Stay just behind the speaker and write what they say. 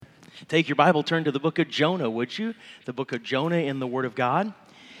Take your Bible, turn to the book of Jonah, would you? The book of Jonah in the Word of God.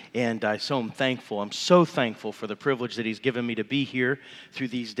 And I so am thankful. I'm so thankful for the privilege that He's given me to be here through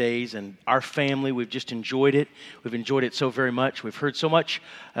these days. And our family, we've just enjoyed it. We've enjoyed it so very much. We've heard so much,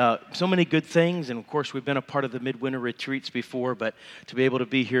 so many good things. And of course, we've been a part of the midwinter retreats before. But to be able to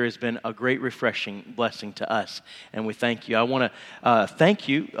be here has been a great refreshing blessing to us. And we thank you. I want to thank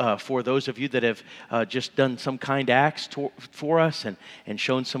you for those of you that have just done some kind acts for us and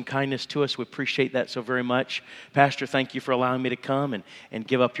shown some kindness to us. We appreciate that so very much. Pastor, thank you for allowing me to come and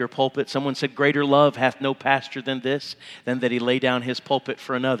give up your pulpit. Someone said, greater love hath no pastor than this, than that he lay down his pulpit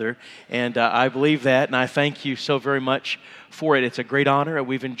for another. And I believe that, and I thank you so very much for it. It's a great honor.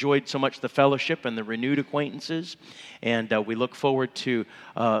 We've enjoyed so much the fellowship and the renewed acquaintances, and we look forward to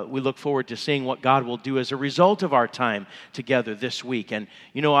seeing what God will do as a result of our time together this week. And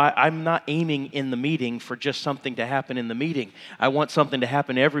you know, I'm not aiming in the meeting for just something to happen in the meeting. I want something to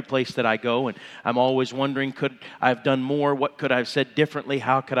happen every place that I go, and I'm always wondering, could I have done more? What could I have said differently?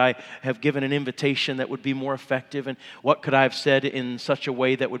 How could I have given an invitation that would be more effective? And what could I have said in such a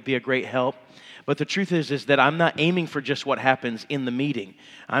way that would be a great help? But the truth is that I'm not aiming for just what happens in the meeting.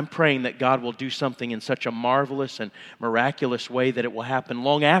 I'm praying that God will do something in such a marvelous and miraculous way that it will happen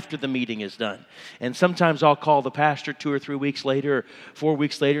long after the meeting is done. And sometimes I'll call the pastor 2 or 3 weeks later or 4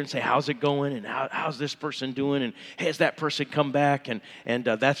 weeks later and say, how's it going? And how's this person doing? And has that person come back? And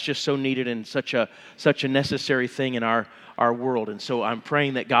that's just so needed and such a necessary thing in our world. And so I'm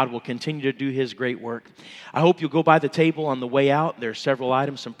praying that God will continue to do His great work. I hope you'll go by the table on the way out. There are several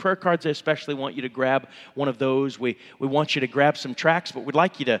items, some prayer cards. I especially want you to grab one of those. We want you to grab some tracts, but we'd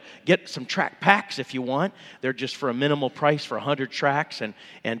like you to get some tract packs if you want. They're just for a minimal price for 100 tracts, and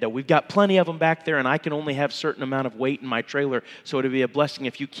we've got plenty of them back there, and I can only have a certain amount of weight in my trailer, so it'd be a blessing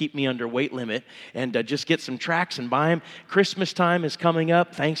if you keep me under weight limit, and just get some tracts and buy them. Christmas time is coming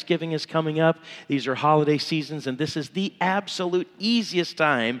up. Thanksgiving is coming up. These are holiday seasons, and this is the absolute easiest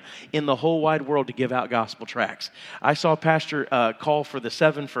time in the whole wide world to give out gospel tracts. I saw a pastor call for the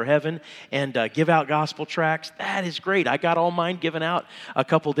 7 for Heaven and give out gospel tracts. That is great. I got all mine given out a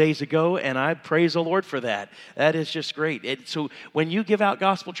couple days ago, and I praise the Lord for that. That is just great. So when you give out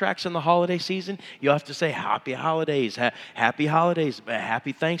gospel tracts in the holiday season, you have to say happy holidays, happy holidays,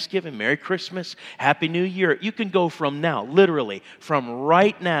 happy Thanksgiving, Merry Christmas, Happy New Year. You can go from now, literally, from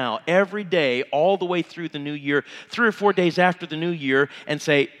right now, every day, all the way through the new year, 3 or 4 days after the new year, and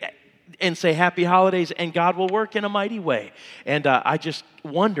say happy holidays, and God will work in a mighty way. And I just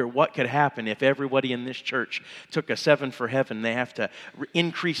wonder what could happen if everybody in this church took a 7 for Heaven. They have to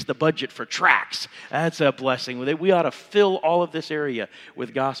increase the budget for tracts. That's a blessing. We ought to fill all of this area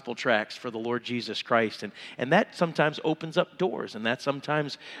with gospel tracts for the Lord Jesus Christ. And that sometimes opens up doors, and that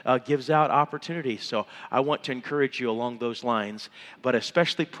sometimes gives out opportunities. So I want to encourage you along those lines, but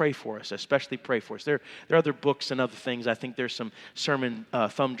especially pray for us. There are other books and other things. I think there's some sermon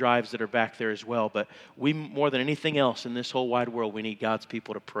thumb drives that are back there as well. But we, more than anything else in this whole wide world, we need God's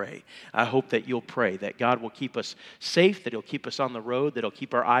people to pray. I hope that you'll pray, that God will keep us safe, that He'll keep us on the road, that He'll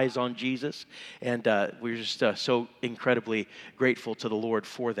keep our eyes on Jesus. And we're just so incredibly grateful to the Lord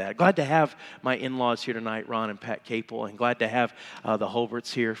for that. Glad to have my in-laws here tonight, Ron and Pat Capel, and glad to have the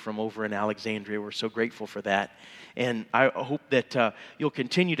Hulberts here from over in Alexandria. We're so grateful for that. And I hope that you'll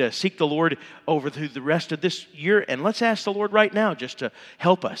continue to seek the Lord over through the rest of this year. And let's ask the Lord right now just to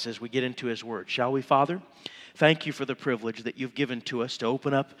help us as we get into His Word. Shall we, Father? Thank you for the privilege that you've given to us to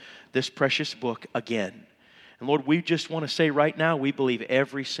open up this precious book again. And Lord, we just want to say right now, we believe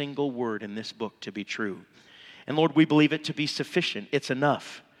every single word in this book to be true. And Lord, we believe it to be sufficient. It's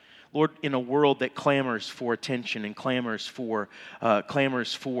enough. Lord, in a world that clamors for attention and clamors for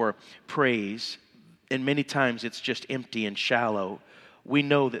praise, and many times it's just empty and shallow, we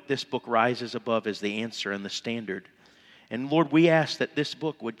know that this book rises above as the answer and the standard. And Lord, we ask that this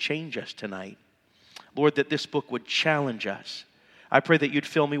book would change us tonight. Lord, that this book would challenge us. I pray that you'd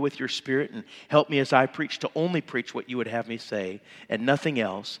fill me with your Spirit and help me as I preach to only preach what you would have me say and nothing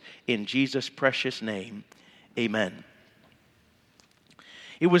else. In Jesus' precious name, amen.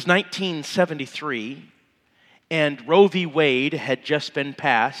 It was 1973, and Roe v. Wade had just been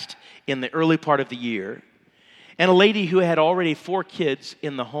passed in the early part of the year. And a lady who had already 4 kids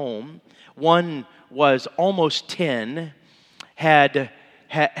in the home, one was almost 10, had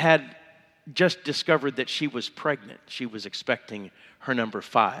just discovered that she was pregnant. She was expecting her number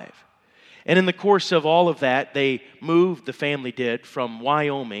 5. And in the course of all of that, they moved, the family did, from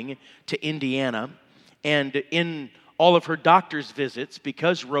Wyoming to Indiana. And in all of her doctor's visits,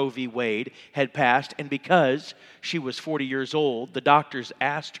 because Roe v. Wade had passed and because she was 40 years old, the doctors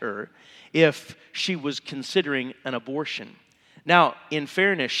asked her if she was considering an abortion. Now, in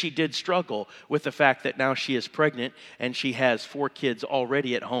fairness, she did struggle with the fact that now she is pregnant and she has 4 kids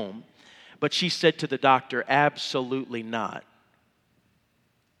already at home. But she said to the doctor, absolutely not.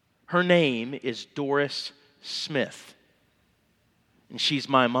 Her name is Doris Smith, and she's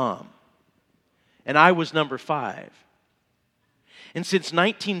my mom. And I was number 5. And since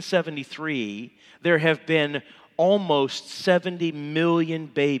 1973, there have been almost 70 million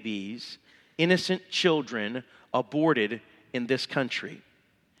babies, innocent children, aborted in this country.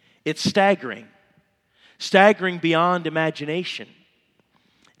 It's staggering beyond imagination.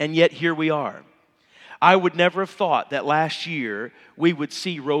 And yet here we are. I would never have thought that last year we would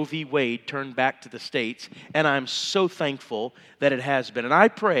see Roe v. Wade turn back to the states, and I'm so thankful that it has been. And I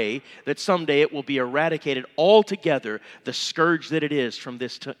pray that someday it will be eradicated altogether, the scourge that it is from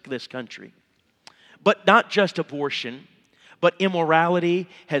this country. But not just abortion, but immorality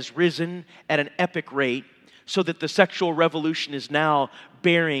has risen at an epic rate, so that the sexual revolution is now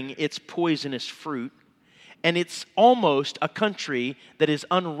bearing its poisonous fruit. And it's almost a country that is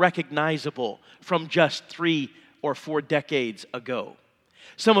unrecognizable from just 3 or 4 decades ago.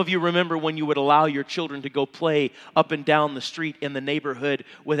 Some of you remember when you would allow your children to go play up and down the street in the neighborhood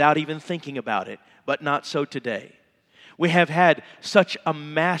without even thinking about it, but not so today. We have had such a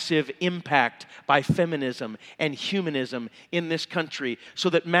massive impact by feminism and humanism in this country, so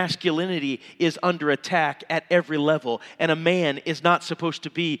that masculinity is under attack at every level, and a man is not supposed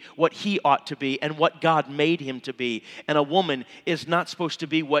to be what he ought to be and what God made him to be, and a woman is not supposed to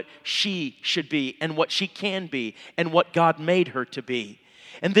be what she should be and what she can be and what God made her to be.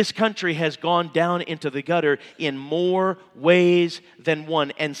 And this country has gone down into the gutter in more ways than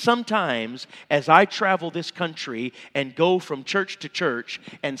one. And sometimes, as I travel this country and go from church to church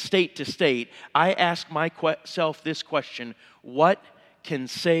and state to state, I ask myself this question: what can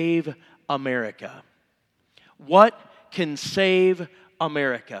save America? What can save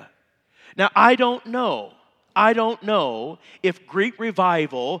America? Now, I don't know if Great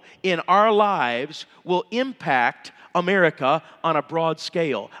Revival in our lives will impact America on a broad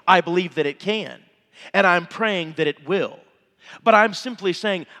scale. I believe that it can, and I'm praying that it will. But I'm simply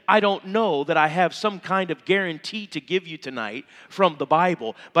saying I don't know that I have some kind of guarantee to give you tonight from the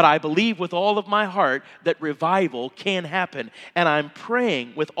Bible, but I believe with all of my heart that revival can happen, and I'm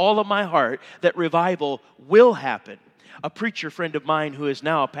praying with all of my heart that revival will happen. A preacher friend of mine who is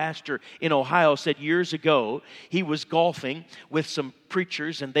now a pastor in Ohio said years ago he was golfing with some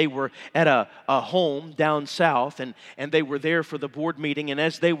preachers, and they were at a home down south, and they were there for the board meeting. And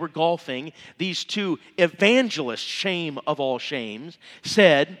as they were golfing, these 2 evangelists, shame of all shames,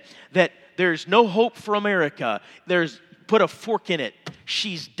 said that there's no hope for America. Put a fork in it.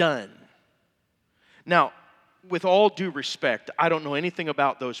 She's done. Now, with all due respect, I don't know anything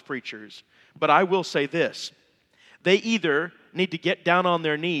about those preachers, but I will say this. They either need to get down on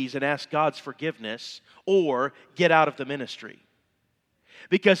their knees and ask God's forgiveness or get out of the ministry.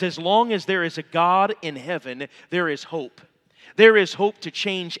 Because as long as there is a God in heaven, there is hope. There is hope to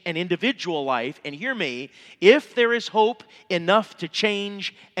change an individual life. And hear me, if there is hope enough to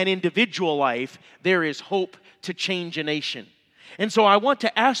change an individual life, there is hope to change a nation. And so I want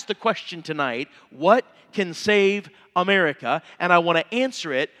to ask the question tonight, what can save America? And I want to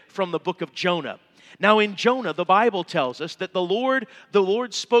answer it from the book of Jonah. Now in Jonah, the Bible tells us that the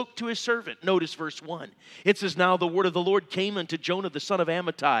Lord spoke to his servant. Notice verse 1. It says, "Now the word of the Lord came unto Jonah the son of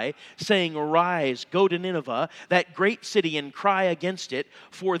Amittai, saying, Arise, go to Nineveh, that great city, and cry against it,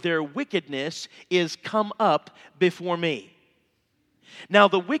 for their wickedness is come up before me." Now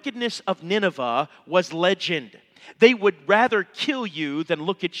the wickedness of Nineveh was legend. They would rather kill you than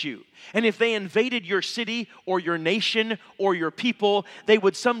look at you. And if they invaded your city or your nation or your people, they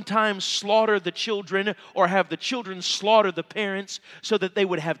would sometimes slaughter the children or have the children slaughter the parents, so that they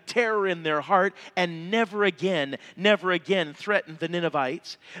would have terror in their heart and never again threaten the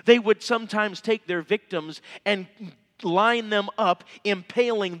Ninevites. They would sometimes take their victims and line them up,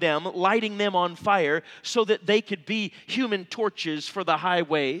 impaling them, lighting them on fire so that they could be human torches for the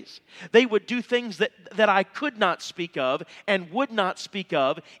highways. They would do things that I could not speak of and would not speak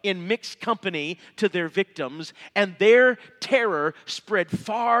of in mixed company to their victims, and their terror spread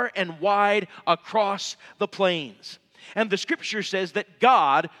far and wide across the plains. And the scripture says that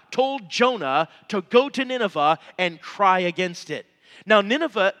God told Jonah to go to Nineveh and cry against it. Now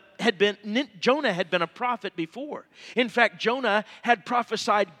Jonah had been a prophet before. In fact, Jonah had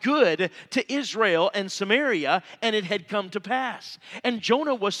prophesied good to Israel and Samaria, and it had come to pass. And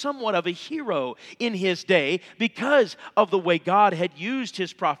Jonah was somewhat of a hero in his day because of the way God had used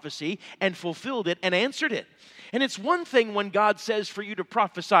his prophecy and fulfilled it and answered it. And it's one thing when God says for you to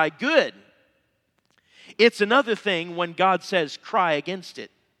prophesy good. It's another thing when God says, cry against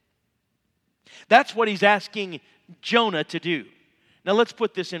it. That's what he's asking Jonah to do. Now let's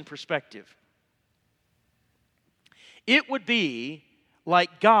put this in perspective. It would be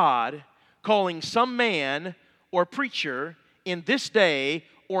like God calling some man or preacher in this day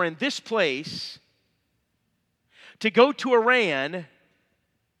or in this place to go to Iran,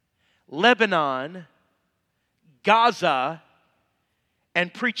 Lebanon, Gaza,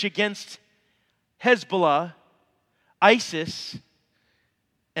 and preach against Hezbollah, ISIS,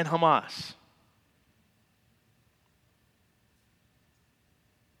 and Hamas.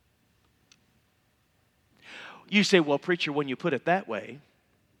 You say, well, preacher, when you put it that way,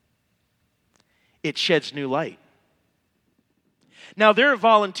 it sheds new light. Now, there are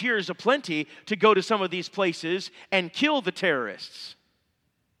volunteers aplenty to go to some of these places and kill the terrorists.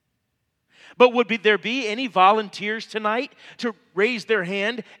 But would there be any volunteers tonight to raise their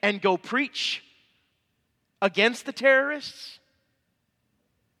hand and go preach against the terrorists?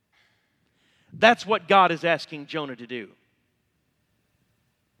 That's what God is asking Jonah to do.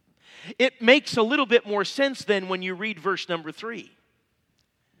 It makes a little bit more sense then when you read verse number 3.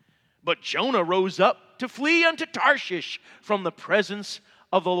 But Jonah rose up to flee unto Tarshish from the presence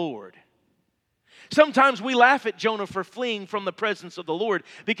of the Lord. Sometimes we laugh at Jonah for fleeing from the presence of the Lord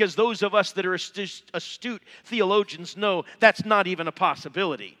because those of us that are astute theologians know that's not even a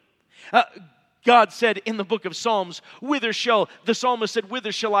possibility. God said in the book of Psalms, the psalmist said,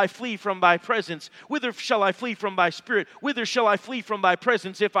 whither shall I flee from thy presence? Whither shall I flee from thy spirit? Whither shall I flee from thy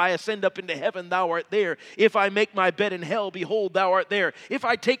presence? If I ascend up into heaven, thou art there. If I make my bed in hell, behold, thou art there. If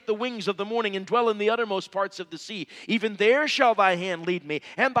I take the wings of the morning and dwell in the uttermost parts of the sea, even there shall thy hand lead me,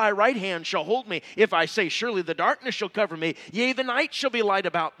 and thy right hand shall hold me. If I say, surely the darkness shall cover me, yea, the night shall be light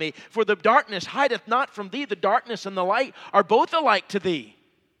about me. For the darkness hideth not from thee, the darkness and the light are both alike to thee.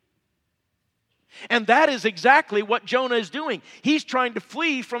 And that is exactly what Jonah is doing. He's trying to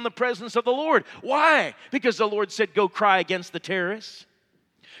flee from the presence of the Lord. Why? Because the Lord said, go cry against the terrorists.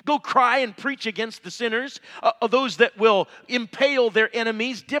 Go cry and preach against the sinners, those that will impale their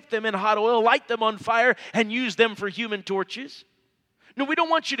enemies, dip them in hot oil, light them on fire, and use them for human torches. No, we don't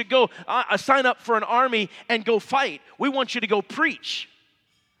want you to go sign up for an army and go fight. We want you to go preach.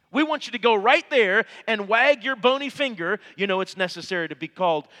 We want you to go right there and wag your bony finger. You know it's necessary to be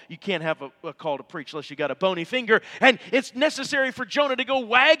called. You can't have a call to preach unless you got a bony finger. And it's necessary for Jonah to go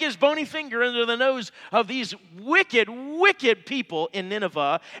wag his bony finger under the nose of these wicked, wicked people in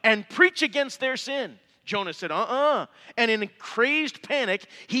Nineveh and preach against their sin. Jonah said, And in a crazed panic,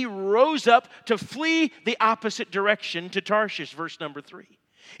 he rose up to flee the opposite direction to Tarshish, verse number 3.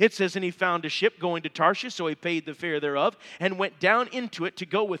 It says, and he found a ship going to Tarshish, so he paid the fare thereof, and went down into it to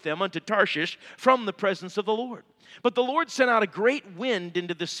go with them unto Tarshish from the presence of the Lord. But the Lord sent out a great wind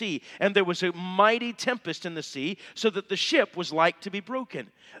into the sea, and there was a mighty tempest in the sea, so that the ship was like to be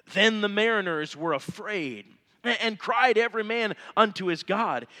broken. Then the mariners were afraid, and cried every man unto his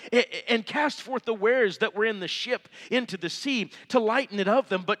God, and cast forth the wares that were in the ship into the sea to lighten it of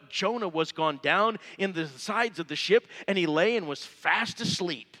them. But Jonah was gone down in the sides of the ship, and he lay and was fast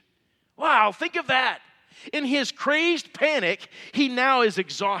asleep. Wow, think of that. In his crazed panic, he now is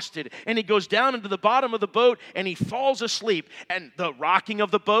exhausted, and he goes down into the bottom of the boat, and he falls asleep. And the rocking of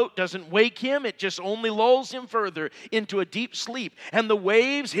the boat doesn't wake him. It just only lulls him further into a deep sleep. And the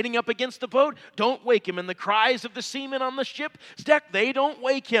waves hitting up against the boat don't wake him. And the cries of the seamen on the ship's deck, they don't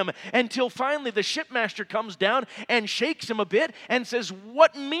wake him. Until finally the shipmaster comes down and shakes him a bit and says,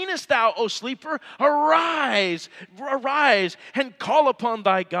 what meanest thou, O sleeper? Arise, arise, and call upon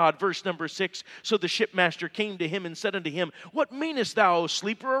thy God. Verse number 6, so the shipmaster came to him and said unto him, what meanest thou, O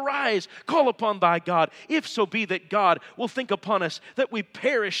sleeper? Arise, call upon thy God, if so be that God will think upon us, that we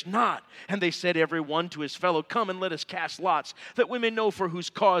perish not. And they said every one to his fellow, come and let us cast lots, that we may know for whose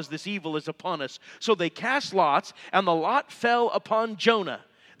cause this evil is upon us. So they cast lots, and the lot fell upon Jonah.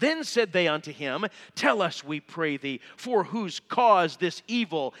 Then said they unto him, tell us, we pray thee, for whose cause this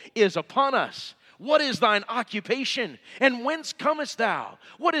evil is upon us. What is thine occupation? And whence comest thou?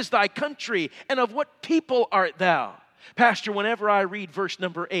 What is thy country? And of what people art thou? Pastor, whenever I read verse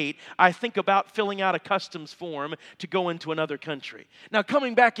number 8, I think about filling out a customs form to go into another country. Now,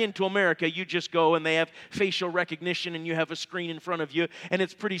 coming back into America, you just go and they have facial recognition and you have a screen in front of you, and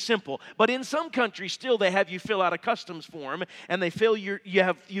it's pretty simple. But in some countries, still, they have you fill out a customs form, and you fill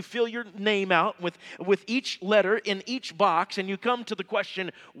your name out with each letter in each box, and you come to the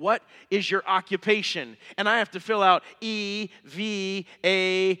question, what is your occupation? And I have to fill out EVANG.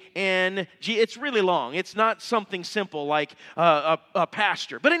 It's really long. It's not something simple like a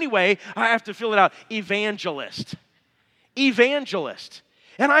pastor. But anyway, I have to fill it out. Evangelist.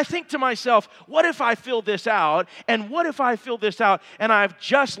 And I think to myself, what if I fill this out? And what if I fill this out and I've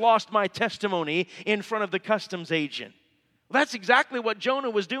just lost my testimony in front of the customs agent? Well, that's exactly what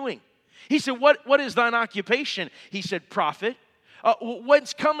Jonah was doing. He said, what is thine occupation? He said, prophet.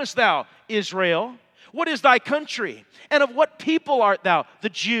 Whence comest thou, Israel? What is thy country? And of what people art thou? The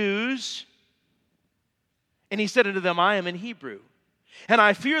Jews. And he said unto them, I am an Hebrew. And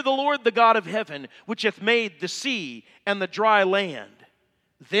I fear the Lord, the God of heaven, which hath made the sea and the dry land.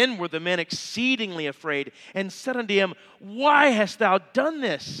 Then were the men exceedingly afraid, and said unto him, why hast thou done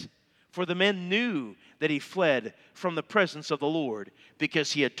this? For the men knew that he fled from the presence of the Lord,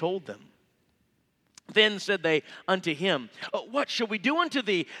 because he had told them. Then said they unto him, what shall we do unto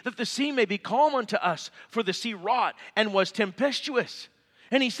thee, that the sea may be calm unto us? For the sea wrought, and was tempestuous.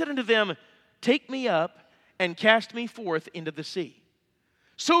 And he said unto them, take me up, and cast me forth into the sea.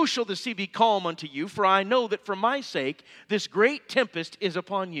 So shall the sea be calm unto you, for I know that for my sake this great tempest is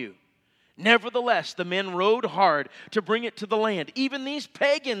upon you. Nevertheless, the men rowed hard to bring it to the land. Even these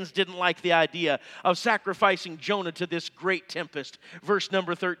pagans didn't like the idea of sacrificing Jonah to this great tempest. Verse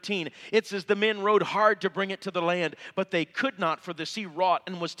number 13, it says, the men rowed hard to bring it to the land, but they could not, for the sea wrought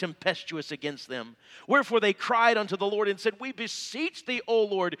and was tempestuous against them. Wherefore they cried unto the Lord and said, we beseech thee, O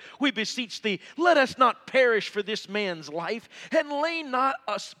Lord, we beseech thee, let us not perish for this man's life, and lay not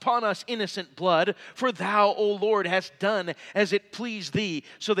upon us innocent blood, for thou, O Lord, hast done as it pleased thee.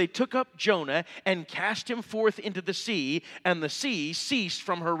 So they took up Jonah and cast him forth into the sea, and the sea ceased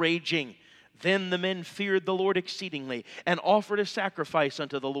from her raging. Then the men feared the Lord exceedingly, and offered a sacrifice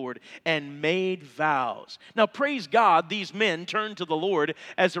unto the Lord, and made vows. Now, praise God, these men turned to the Lord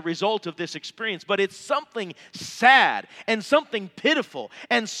as a result of this experience, but it's something sad and something pitiful,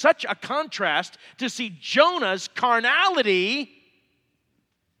 and such a contrast to see Jonah's carnality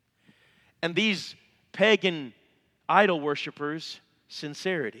and these pagan idol worshipers'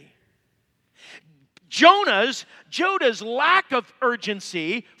 sincerity. Jonah's lack of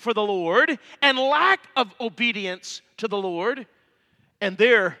urgency for the Lord and lack of obedience to the Lord, and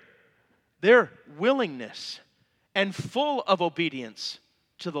their willingness and full of obedience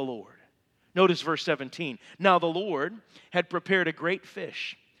to the Lord. Notice verse 17. Now the Lord had prepared a great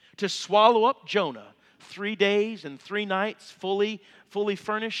fish to swallow up Jonah. 3 days and 3 nights, fully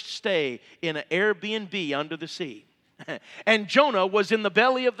furnished stay in an Airbnb under the sea. And Jonah was in the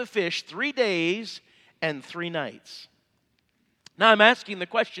belly of the fish 3 days and 3 nights. Now I'm asking the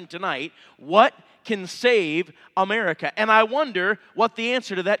question tonight, what can save America? And I wonder what the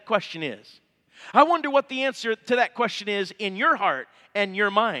answer to that question is. I wonder what the answer to that question is in your heart and your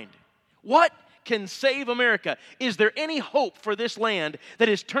mind. What can save America? Is there any hope for this land that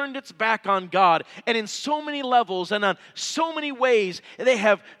has turned its back on God, and in so many levels and on so many ways they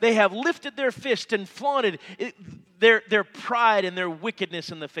have lifted their fist and flaunted their pride and their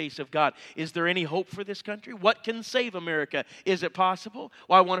wickedness in the face of God? Is there any hope for this country? What can save America? Is it possible?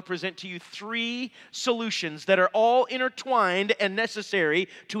 Well, I want to present to you 3 solutions that are all intertwined and necessary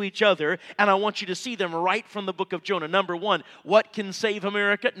to each other, and I want you to see them right from the book of Jonah. Number 1, what can save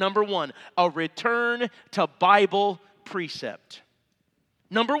America? Number 1, a return to Bible precept.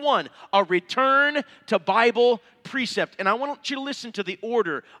 Number 1, a return to Bible precept. And I want you to listen to the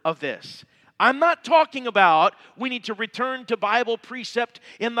order of this. I'm not talking about we need to return to Bible precept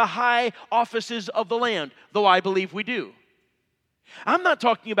in the high offices of the land, though I believe we do. I'm not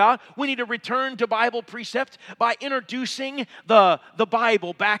talking about we need to return to Bible precept by introducing the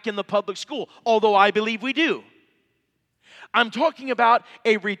Bible back in the public school, although I believe we do. I'm talking about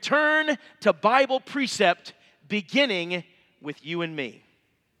a return to Bible precept beginning with you and me.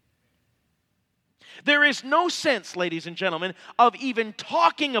 There is no sense, ladies and gentlemen, of even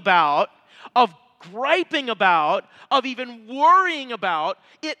talking about, of griping about, of even worrying about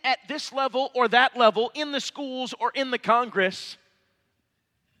it at this level or that level in the schools or in the Congress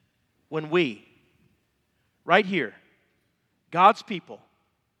when we, right here, God's people,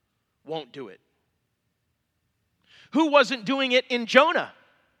 won't do it. Who wasn't doing it in Jonah?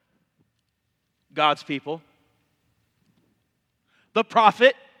 God's people. The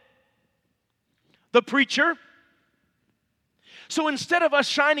prophet. The preacher. So instead of us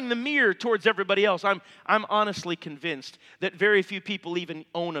shining the mirror towards everybody else, I'm honestly convinced that very few people even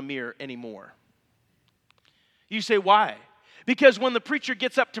own a mirror anymore. You say, why? Because when the preacher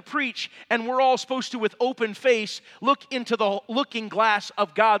gets up to preach and we're all supposed to, with open face, look into the looking glass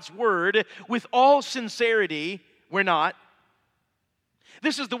of God's word with all sincerity, we're not.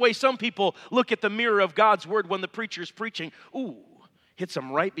 This is the way some people look at the mirror of God's word when the preacher's preaching. Ooh, hits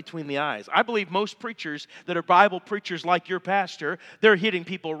them right between the eyes. I believe most preachers that are Bible preachers like your pastor, they're hitting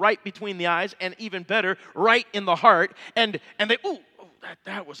people right between the eyes, and even better, right in the heart. And they, ooh,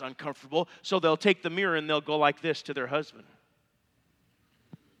 that was uncomfortable. So they'll take the mirror and they'll go like this to their husband.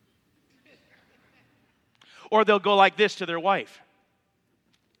 Or they'll go like this to their wife.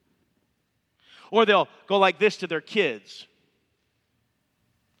 Or they'll go like this to their kids.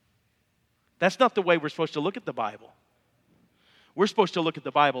 That's not the way we're supposed to look at the Bible. We're supposed to look at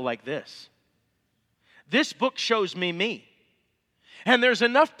the Bible like this. This book shows me. And there's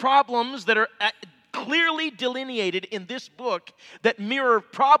enough problems that are clearly delineated in this book that mirror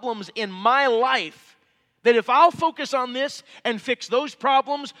problems in my life, that if I'll focus on this and fix those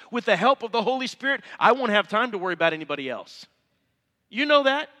problems with the help of the Holy Spirit, I won't have time to worry about anybody else. You know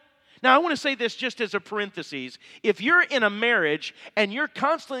that? Now, I want to say this just as a parenthesis. If you're in a marriage and you're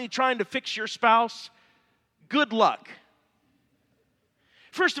constantly trying to fix your spouse, good luck.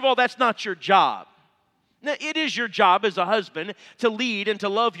 First of all, that's not your job. Now, it is your job as a husband to lead and to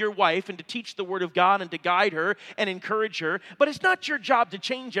love your wife and to teach the Word of God and to guide her and encourage her. But it's not your job to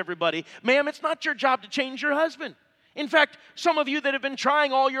change everybody. Ma'am, it's not your job to change your husband. In fact, some of you that have been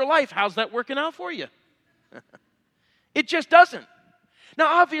trying all your life, how's that working out for you? It just doesn't.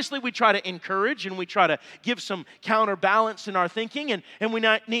 Now, obviously, we try to encourage and we try to give some counterbalance in our thinking, and we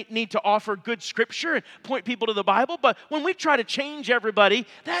need to offer good scripture and point people to the Bible. But when we try to change everybody,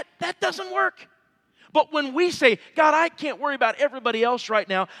 that doesn't work. But when we say, God, I can't worry about everybody else right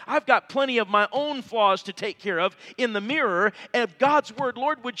now. I've got plenty of my own flaws to take care of in the mirror of God's Word.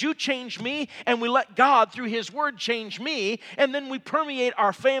 Lord, would you change me? And we let God, through His Word, change me. And then we permeate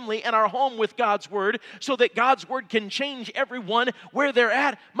our family and our home with God's Word so that God's Word can change everyone where they're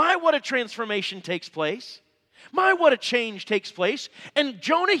at. My, what a transformation takes place. My, what a change takes place. And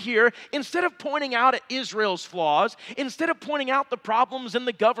Jonah here, instead of pointing out Israel's flaws, instead of pointing out the problems in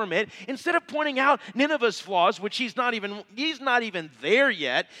the government, instead of pointing out Nineveh's flaws, which he's not even there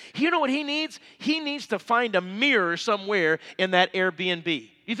yet, you know what he needs? He needs to find a mirror somewhere in that Airbnb.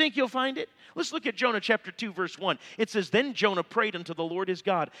 You think you'll find it? Let's look at Jonah chapter 2, verse 1. It says, Then Jonah prayed unto the Lord his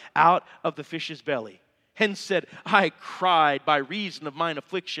God out of the fish's belly, and said, I cried by reason of mine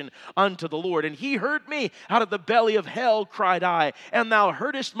affliction unto the Lord. And he heard me. Out of the belly of hell cried I, and thou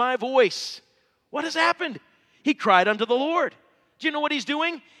heardest my voice. What has happened? He cried unto the Lord. Do you know what he's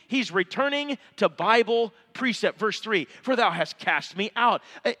doing? He's returning to Bible precept. Verse 3, For thou hast cast me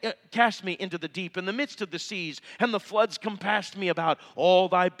into the deep, in the midst of the seas, and the floods compassed me about. All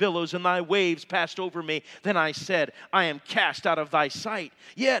thy billows and thy waves passed over me. Then I said, I am cast out of thy sight.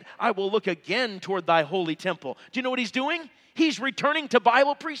 Yet I will look again toward thy holy temple. Do you know what he's doing? He's returning to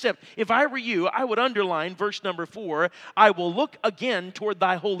Bible precept. If I were you, I would underline verse number 4, I will look again toward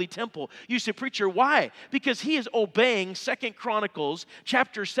thy holy temple. You say, preacher, why? Because he is obeying 2 Chronicles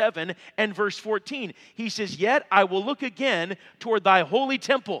chapter 7 and verse 14. He says, yet I will look again toward thy holy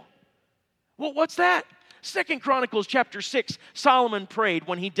temple. Well, what's that? 2 Chronicles chapter 6, Solomon prayed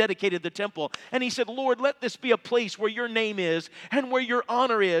when he dedicated the temple. And he said, Lord, let this be a place where your name is, and where your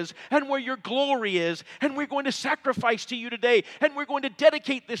honor is, and where your glory is. And we're going to sacrifice to you today, and we're going to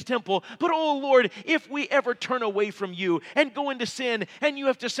dedicate this temple. But oh Lord, if we ever turn away from you and go into sin, and you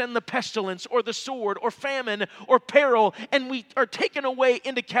have to send the pestilence or the sword or famine or peril, and we are taken away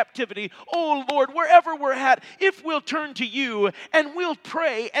into captivity, oh Lord, wherever we're at, if we'll turn to you and we'll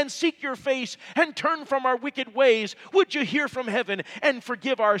pray and seek your face and turn from our wicked ways, would you hear from heaven and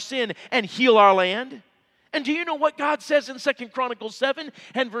forgive our sin and heal our land? And do you know what God says in 2 Chronicles 7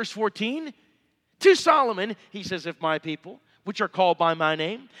 and verse 14? To Solomon, he says, if my people, which are called by my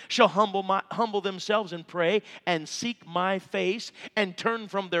name, shall humble themselves and pray and seek my face and turn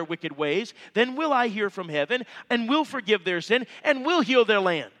from their wicked ways, then will I hear from heaven and will forgive their sin and will heal their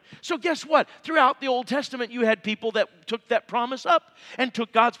land. So guess what? Throughout the Old Testament, you had people that took that promise up and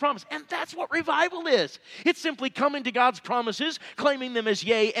took God's promise. And that's what revival is. It's simply coming to God's promises, claiming them as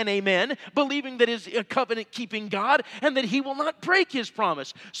yea and amen, believing that He's a covenant-keeping God and that He will not break His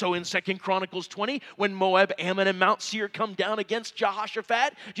promise. So in 2 Chronicles 20, when Moab, Ammon, and Mount Seir come down against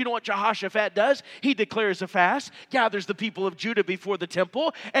Jehoshaphat, do you know what Jehoshaphat does? He declares a fast, gathers the people of Judah before the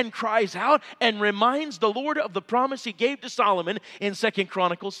temple, and cries out and reminds the Lord of the promise He gave to Solomon in 2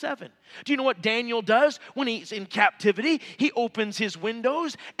 Chronicles 7. Do you know what Daniel does when he's in captivity? He opens his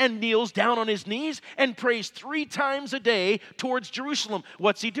windows and kneels down on his knees and prays 3 times a day towards Jerusalem.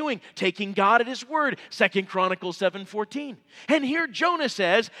 What's he doing? Taking God at His word. 2 Chronicles 7:14. And here Jonah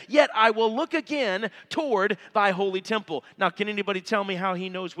says, yet I will look again toward thy holy temple. Now, can anybody tell me how he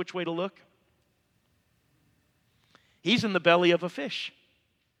knows which way to look? He's in the belly of a fish,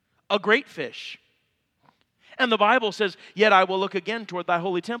 a great fish. And the Bible says, yet I will look again toward thy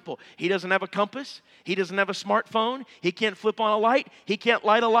holy temple. He doesn't have a compass. He doesn't have a smartphone. He can't flip on a light. He can't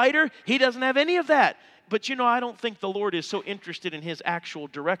light a lighter. He doesn't have any of that. But I don't think the Lord is so interested in his actual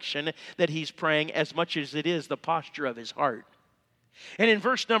direction that he's praying as much as it is the posture of his heart. And in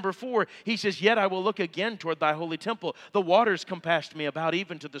verse number 4, he says, "Yet I will look again toward thy holy temple. The waters compassed me about,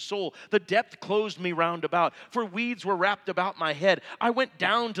 even to the soul. The depth closed me round about, for weeds were wrapped about my head. I went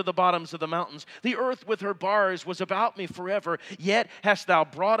down to the bottoms of the mountains. The earth with her bars was about me forever. Yet hast thou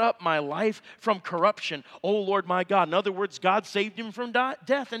brought up my life from corruption, O Lord my God." In other words, God saved him from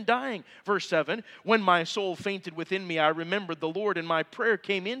death and dying. Verse 7, "When my soul fainted within me, I remembered the Lord, and my prayer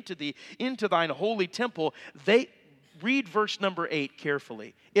came into thee, into thine holy temple." Read verse number 8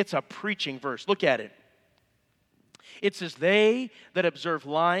 carefully. It's a preaching verse. Look at it. It says, "They that observe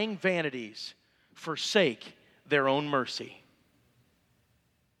lying vanities forsake their own mercy."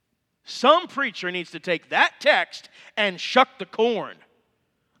 Some preacher needs to take that text and shuck the corn.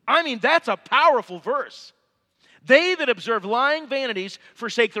 I mean, that's a powerful verse. They that observe lying vanities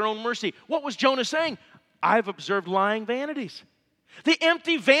forsake their own mercy. What was Jonah saying? I've observed lying vanities. The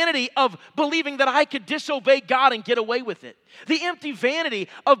empty vanity of believing that I could disobey God and get away with it. The empty vanity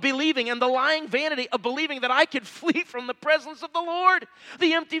of believing, and the lying vanity of believing that I could flee from the presence of the Lord.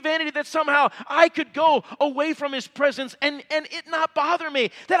 The empty vanity that somehow I could go away from his presence and it not bother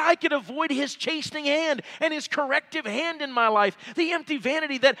me. That I could avoid his chastening hand and his corrective hand in my life. The empty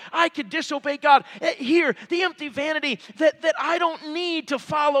vanity that I could disobey God. Here, the empty vanity that I don't need to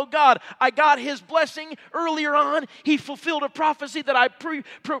follow God. I got his blessing earlier on. He fulfilled a prophecy that I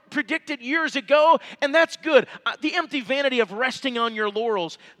predicted years ago, and that's good. The empty vanity of resting on your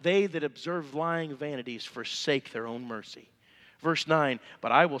laurels. They that observe lying vanities forsake their own mercy. Verse 9,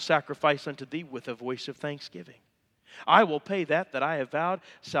 "But I will sacrifice unto thee with a voice of thanksgiving. I will pay that I have vowed.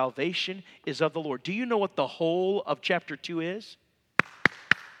 Salvation is of the Lord." Do you know what the whole of chapter 2 is?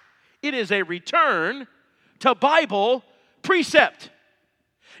 It is a return to Bible precept.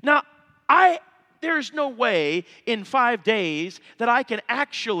 Now, there's no way in 5 days that I can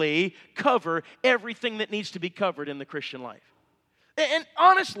actually cover everything that needs to be covered in the Christian life. And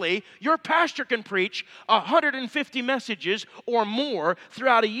honestly, your pastor can preach 150 messages or more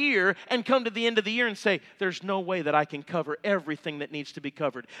throughout a year and come to the end of the year and say, there's no way that I can cover everything that needs to be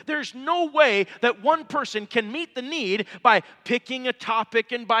covered. There's no way that one person can meet the need by picking a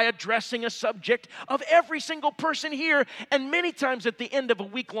topic and by addressing a subject of every single person here. And many times at the end of a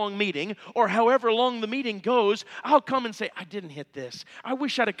week-long meeting, or however long the meeting goes, I'll come and say, I didn't hit this. I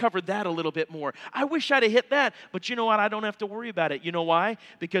wish I'd have covered that a little bit more. I wish I'd have hit that. But you know what? I don't have to worry about it. You know why?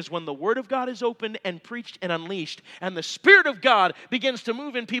 Because when the Word of God is opened and preached and unleashed, and the Spirit of God begins to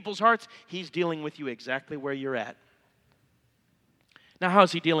move in people's hearts, He's dealing with you exactly where you're at. Now,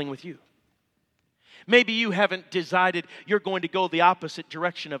 how's He dealing with you? Maybe you haven't decided you're going to go the opposite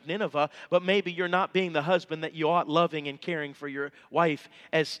direction of Nineveh, but maybe you're not being the husband that you ought, loving and caring for your wife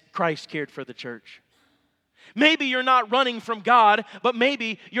as Christ cared for the church. Maybe you're not running from God, but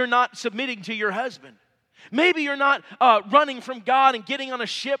maybe you're not submitting to your husband. Maybe you're not running from God and getting on a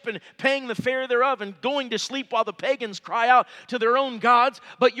ship and paying the fare thereof and going to sleep while the pagans cry out to their own gods,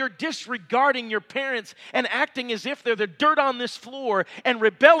 but you're disregarding your parents and acting as if they're the dirt on this floor and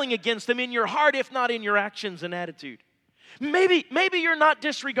rebelling against them in your heart, if not in your actions and attitude. Maybe you're not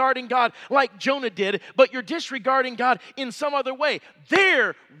disregarding God like Jonah did, but you're disregarding God in some other way.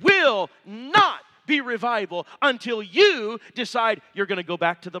 There will not be revival until you decide you're going to go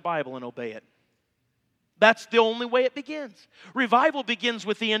back to the Bible and obey it. That's the only way it begins. Revival begins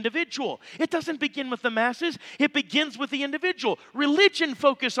with the individual. It doesn't begin with the masses. It begins with the individual. Religion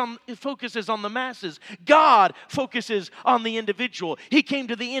focuses on the masses. God focuses on the individual. He came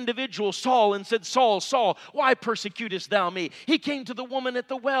to the individual Saul and said, Saul, Saul, why persecutest thou me? He came to the woman at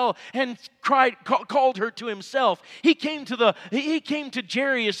the well and called her to himself. He came to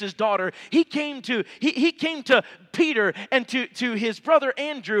Jairus' daughter. He came to Peter and to his brother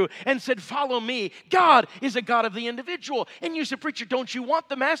Andrew and said, follow me. God is a God of the individual. And you said, preacher, don't you want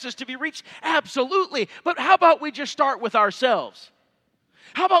the masses to be reached? Absolutely. But how about we just start with ourselves?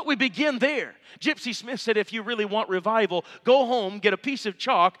 How about we begin there? Gypsy Smith said, if you really want revival, go home, get a piece of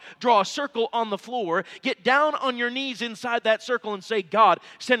chalk, draw a circle on the floor, get down on your knees inside that circle and say, God,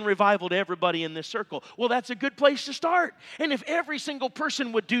 send revival to everybody in this circle. Well, that's a good place to start. And if every single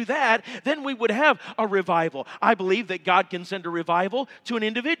person would do that, then we would have a revival. I believe that God can send a revival to an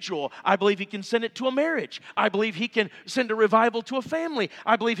individual. I believe He can send it to a marriage. I believe He can send a revival to a family.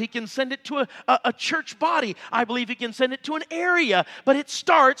 I believe He can send it to a church body. I believe He can send it to an area. But it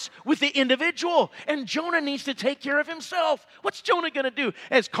starts with the individual. And Jonah needs to take care of himself. What's Jonah going to do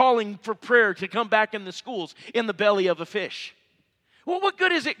as calling for prayer to come back in the schools in the belly of a fish? Well, what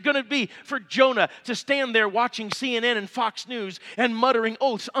good is it going to be for Jonah to stand there watching CNN and Fox News and muttering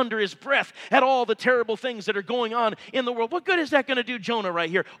oaths under his breath at all the terrible things that are going on in the world? What good is that going to do Jonah right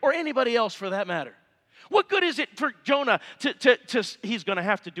here, or anybody else for that matter? What good is it for Jonah he's going to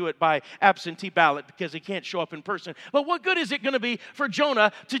have to do it by absentee ballot because he can't show up in person. But what good is it going to be for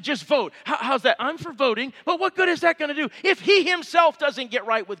Jonah to just vote? How's that? I'm for voting, but what good is that going to do if he himself doesn't get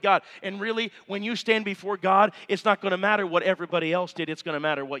right with God? And really, when you stand before God, it's not going to matter what everybody else did. It's going to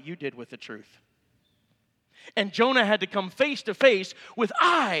matter what you did with the truth. And Jonah had to come face to face with,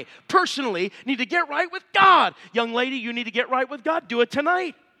 I personally need to get right with God. Young lady, you need to get right with God. Do it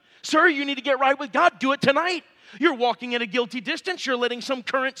tonight. Sir, you need to get right with God. Do it tonight. You're walking at a guilty distance. You're letting some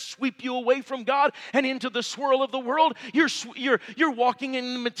current sweep you away from God and into the swirl of the world. You're walking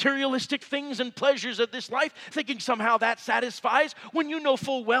in the materialistic things and pleasures of this life, thinking somehow that satisfies when you know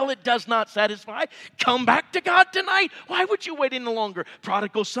full well it does not satisfy. Come back to God tonight. Why would you wait any longer?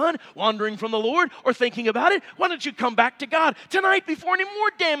 Prodigal son, wandering from the Lord or thinking about it? Why don't you come back to God tonight before any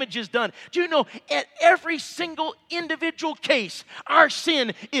more damage is done? Do you know, at every single individual case, our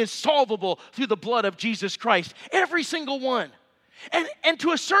sin is solvable through the blood of Jesus Christ. Every single one. And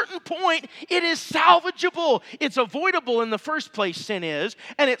to a certain point, it is salvageable. It's avoidable in the first place, sin is,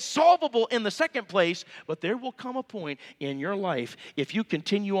 and it's solvable in the second place. But there will come a point in your life, if you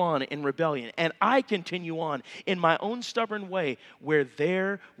continue on in rebellion, and I continue on in my own stubborn way, where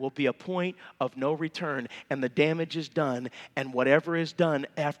there will be a point of no return, and the damage is done, and whatever is done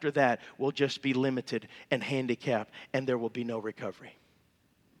after that will just be limited and handicapped, and there will be no recovery.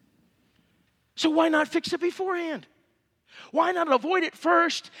 So why not fix it beforehand? Why not avoid it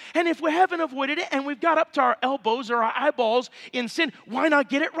first? And if we haven't avoided it and we've got up to our elbows or our eyeballs in sin, why not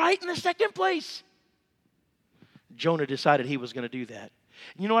get it right in the second place? Jonah decided he was going to do that.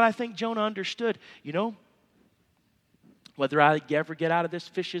 You know what I think Jonah understood? You know, whether I ever get out of this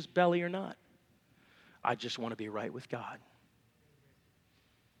fish's belly or not, I just want to be right with God.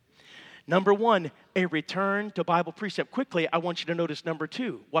 Number one, a return to Bible precept. Quickly, I want you to notice number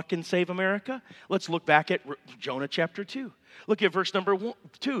two. What can save America? Let's look back at Jonah chapter 2. Look at verse number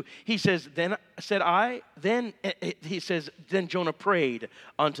 2. He says, then Jonah prayed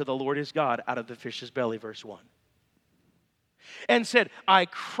unto the Lord his God out of the fish's belly, verse 1. And said, I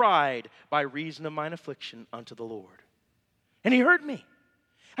cried by reason of mine affliction unto the Lord. And he heard me.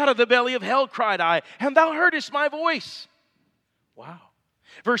 Out of the belly of hell cried I, and thou heardest my voice. Wow.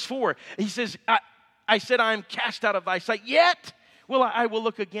 Verse 4, he says, I said, I am cast out of thy sight, yet I will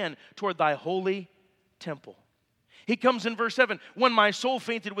look again toward thy holy temple. He comes in verse 7, when my soul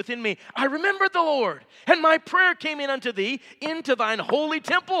fainted within me, I remembered the Lord, and my prayer came in unto thee into thine holy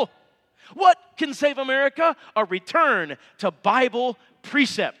temple. What can save America? A return to Bible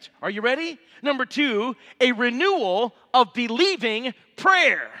precept. Are you ready? Number 2, a renewal of believing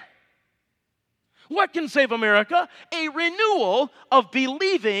prayer. What can save America? A renewal of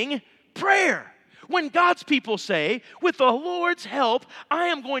believing prayer. When God's people say, with the Lord's help, I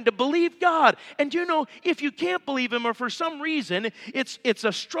am going to believe God. And you know, if you can't believe Him or for some reason it's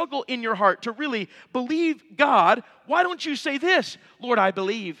a struggle in your heart to really believe God, why don't you say this? Lord, I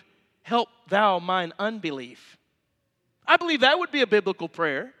believe. Help thou mine unbelief. I believe that would be a biblical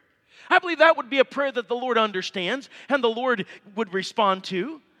prayer. I believe that would be a prayer that the Lord understands and the Lord would respond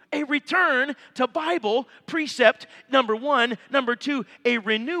to. A return to Bible precept, number 1. Number 2, a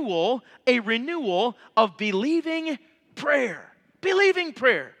renewal of believing prayer. Believing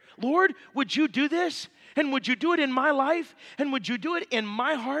prayer. Lord, would you do this? And would you do it in my life? And would you do it in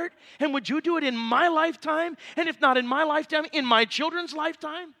my heart? And would you do it in my lifetime? And if not in my lifetime, in my children's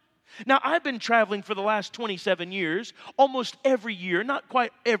lifetime? Now, I've been traveling for the last 27 years, almost every year, not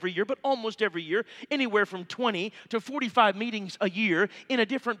quite every year, but almost every year, anywhere from 20 to 45 meetings a year in a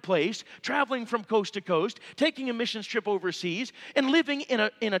different place, traveling from coast to coast, taking a missions trip overseas, and living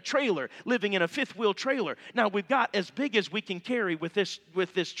in a trailer, living in a fifth-wheel trailer. Now, we've got as big as we can carry with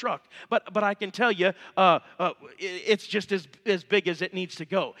this truck, but I can tell you, it's just as big as it needs to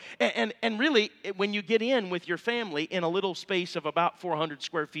go. And really, when you get in with your family in a little space of about 400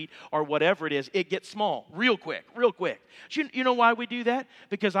 square feet, or whatever it is, it gets small real quick. You know why we do that?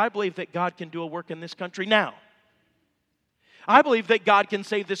 Because I believe that God can do a work in this country now. I believe that God can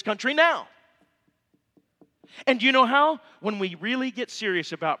save this country now. And you know how? When we really get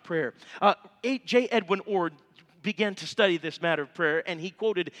serious about prayer. J. Edwin Ord began to study this matter of prayer, and he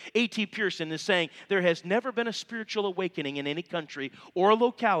quoted A.T. Pierson as saying, there has never been a spiritual awakening in any country or a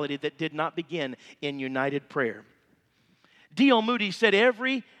locality that did not begin in united prayer. D.L. Moody said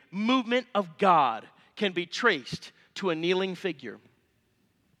every movement of God can be traced to a kneeling figure.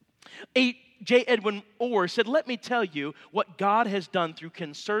 J. Edwin Orr said, "Let me tell you what God has done through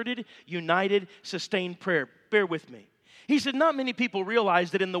concerted, united, sustained prayer." Bear with me. He said, "Not many people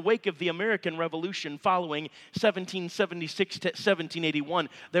realize that in the wake of the American Revolution following 1776 to 1781,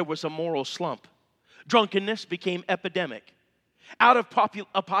 there was a moral slump. Drunkenness became epidemic. Out of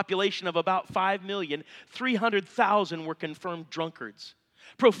a population of about 5,300,000 were confirmed drunkards.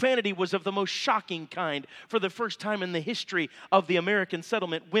 Profanity was of the most shocking kind. For the first time in the history of the American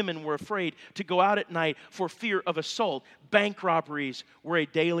settlement, women were afraid to go out at night for fear of assault. Bank robberies were a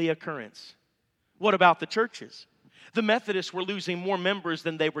daily occurrence." What about the churches? The Methodists were losing more members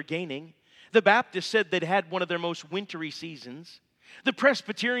than they were gaining. The Baptists said they'd had one of their most wintry seasons. The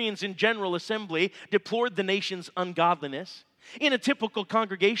Presbyterians in General Assembly deplored the nation's ungodliness. In a typical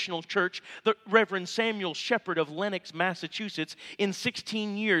congregational church, the Reverend Samuel Shepherd of Lenox, Massachusetts, in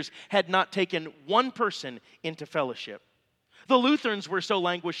 16 years had not taken one person into fellowship. The Lutherans were so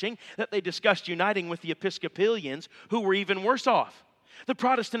languishing that they discussed uniting with the Episcopalians, who were even worse off. The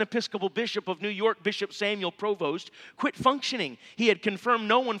Protestant Episcopal Bishop of New York, Bishop Samuel Provost, quit functioning. He had confirmed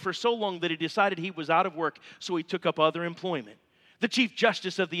no one for so long that he decided he was out of work, so he took up other employment. The Chief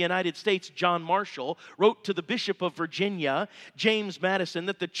Justice of the United States, John Marshall, wrote to the Bishop of Virginia, James Madison,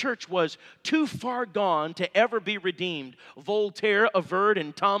 that the church was too far gone to ever be redeemed. Voltaire averred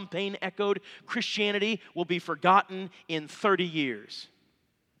and Tom Paine echoed, "Christianity will be forgotten in 30 years."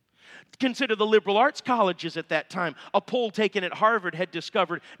 Consider the liberal arts colleges at that time. A poll taken at Harvard had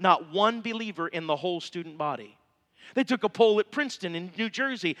discovered not one believer in the whole student body. They took a poll at Princeton in New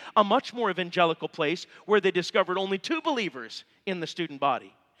Jersey, a much more evangelical place, where they discovered only 2 believers in the student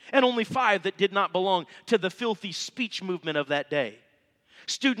body, and only 5 that did not belong to the filthy speech movement of that day.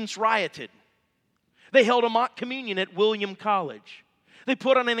 Students rioted. They held a mock communion at William College. They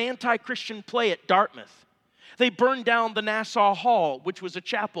put on an anti-Christian play at Dartmouth. They burned down the Nassau Hall, which was a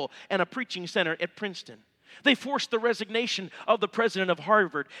chapel and a preaching center at Princeton. They forced the resignation of the president of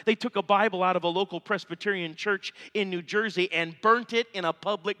Harvard. They took a Bible out of a local Presbyterian church in New Jersey and burnt it in a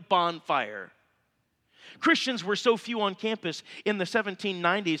public bonfire. Christians were so few on campus in the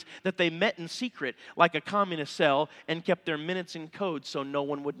 1790s that they met in secret like a communist cell and kept their minutes in code so no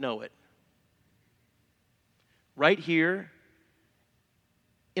one would know it. Right here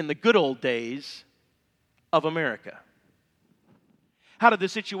in the good old days of America. How did the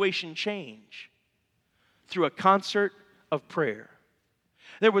situation change? Through a concert of prayer.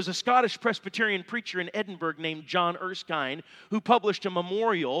 There was a Scottish Presbyterian preacher in Edinburgh named John Erskine who published a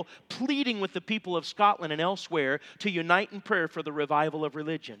memorial pleading with the people of Scotland and elsewhere to unite in prayer for the revival of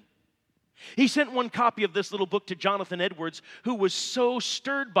religion. He sent one copy of this little book to Jonathan Edwards, who was so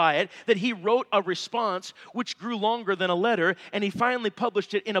stirred by it that he wrote a response which grew longer than a letter, and he finally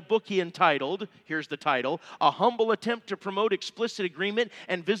published it in a book he entitled, here's the title, "A Humble Attempt to Promote Explicit Agreement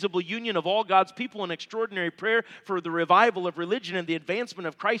and Visible Union of All God's People in Extraordinary Prayer for the Revival of Religion and the Advancement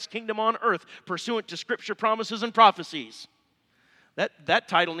of Christ's Kingdom on Earth, Pursuant to Scripture Promises and Prophecies." That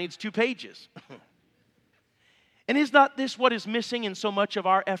title needs 2 pages. And is not this what is missing in so much of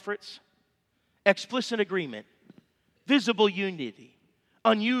our efforts? Explicit agreement, visible unity,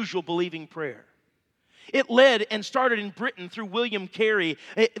 unusual believing prayer. It led and started in Britain through William Carey,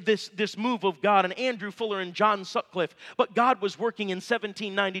 this move of God, and Andrew Fuller and John Sutcliffe. But God was working in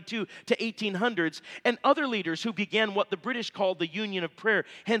 1792 to 1800s, and other leaders who began what the British called the Union of Prayer.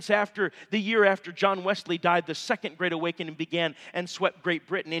 Hence, after the year after John Wesley died, the Second Great Awakening began and swept Great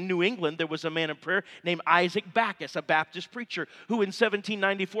Britain. In New England, there was a man of prayer named Isaac Backus, a Baptist preacher, who in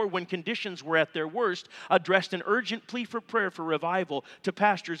 1794, when conditions were at their worst, addressed an urgent plea for prayer for revival to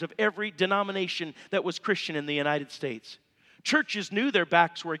pastors of every denomination that was Christian in the United States. Churches knew their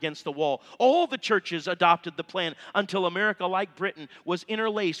backs were against the wall. All the churches adopted the plan until America, like Britain, was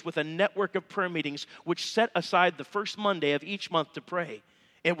interlaced with a network of prayer meetings which set aside the first Monday of each month to pray.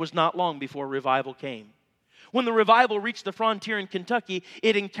 It was not long before revival came. When the revival reached the frontier in Kentucky,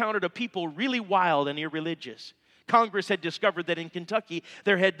 it encountered a people really wild and irreligious. Congress had discovered that in Kentucky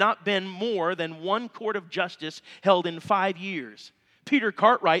there had not been more than 1 court of justice held in 5 years. Peter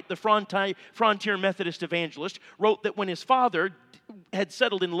Cartwright, the frontier Methodist evangelist, wrote that when his father had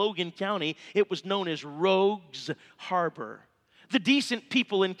settled in Logan County, it was known as Rogues Harbor. The decent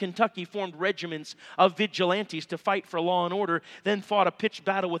people in Kentucky formed regiments of vigilantes to fight for law and order, then fought a pitched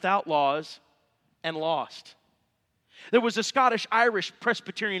battle with outlaws and lost. There was a Scottish-Irish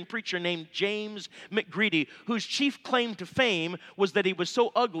Presbyterian preacher named James McGready, whose chief claim to fame was that he was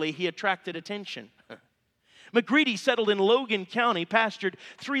so ugly he attracted attention. McGready settled in Logan County, pastored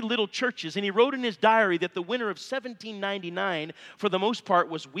 3 little churches, and he wrote in his diary that the winter of 1799, for the most part,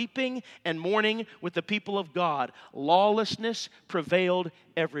 was weeping and mourning with the people of God. Lawlessness prevailed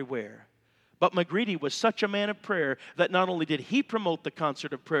everywhere. But McGreedy was such a man of prayer that not only did he promote the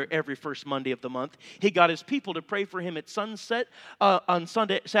concert of prayer every first Monday of the month, he got his people to pray for him at sunset on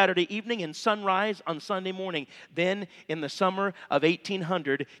Saturday evening and sunrise on Sunday morning. Then, in the summer of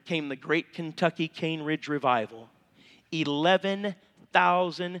 1800, came the Great Kentucky Cane Ridge Revival.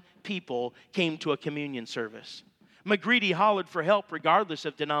 11,000 people came to a communion service. McGreedy hollered for help regardless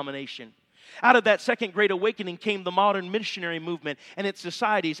of denomination. Out of that Second Great Awakening came the modern missionary movement and its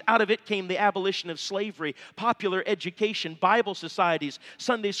societies. Out of it came the abolition of slavery, popular education, Bible societies,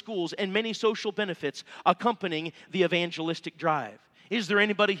 Sunday schools, and many social benefits accompanying the evangelistic drive. Is there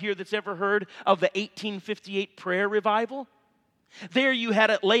anybody here that's ever heard of the 1858 prayer revival? There you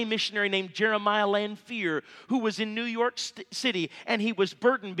had a lay missionary named Jeremiah Lanphier who was in New York City, and he was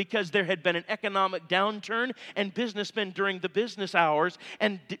burdened because there had been an economic downturn, and businessmen during the business hours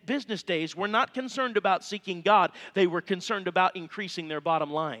and business days were not concerned about seeking God. They were concerned about increasing their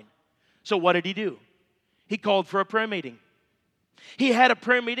bottom line. So what did he do? He called for a prayer meeting. He had a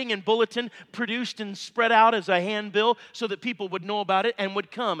prayer meeting and bulletin produced and spread out as a handbill so that people would know about it and would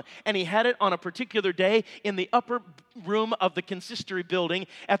come. And he had it on a particular day in the upper room of the consistory building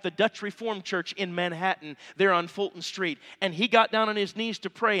at the Dutch Reformed Church in Manhattan, there on Fulton Street. And he got down on his knees to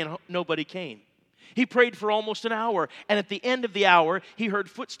pray, and nobody came. He prayed for almost an hour, and at the end of the hour, he heard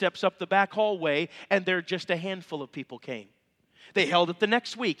footsteps up the back hallway, and there just a handful of people came. They held it the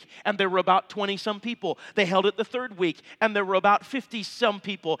next week, and there were about 20-some people. They held it the third week, and there were about 50-some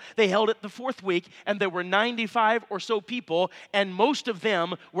people. They held it the fourth week, and there were 95 or so people, and most of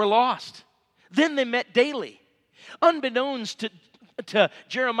them were lost. Then they met daily. Unbeknownst to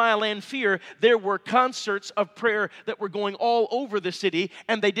Jeremiah Lanphier, there were concerts of prayer that were going all over the city,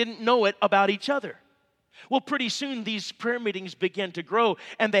 and they didn't know it about each other. Well, pretty soon these prayer meetings began to grow,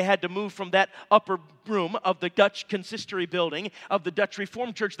 and they had to move from that upper room of the Dutch consistory building of the Dutch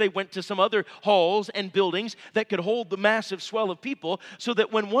Reformed Church. They went to some other halls and buildings that could hold the massive swell of people, so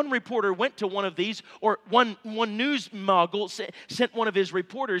that when one reporter went to one of these, or one news mogul sent one of his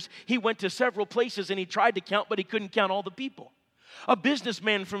reporters, he went to several places and he tried to count, but he couldn't count all the people. A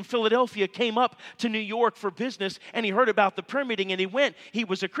businessman from Philadelphia came up to New York for business, and he heard about the prayer meeting, and he went. He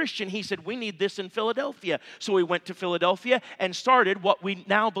was a Christian. He said, "We need this in Philadelphia." So he went to Philadelphia and started what we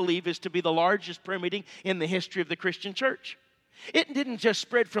now believe is to be the largest prayer meeting in the history of the Christian church. It didn't just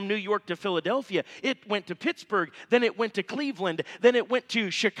spread from New York to Philadelphia. It went to Pittsburgh, then it went to Cleveland, then it went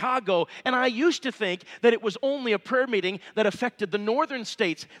to Chicago. And I used to think that it was only a prayer meeting that affected the northern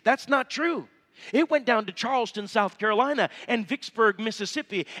states. That's not true. It went down to Charleston, South Carolina, and Vicksburg,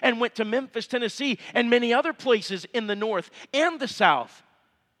 Mississippi, and went to Memphis, Tennessee, and many other places in the north and the south.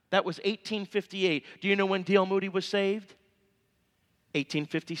 That was 1858. Do you know when D.L. Moody was saved?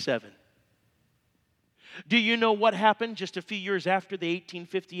 1857. Do you know what happened just a few years after the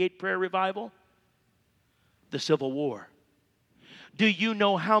 1858 prayer revival? The Civil War. Do you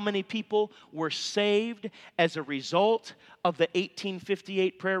know how many people were saved as a result of the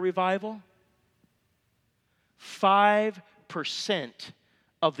 1858 prayer revival? 5%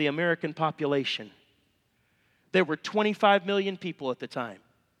 of the American population. There were 25 million people at the time.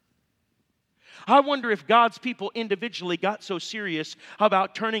 I wonder if God's people individually got so serious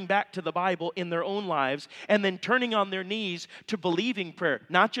about turning back to the Bible in their own lives and then turning on their knees to believing prayer,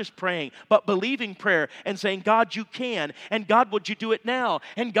 not just praying, but believing prayer and saying, "God, you can, and God, would you do it now?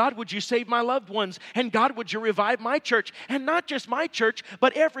 And God, would you save my loved ones? And God, would you revive my church?" And not just my church,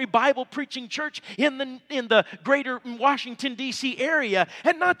 but every Bible preaching church in the greater Washington, D.C. area,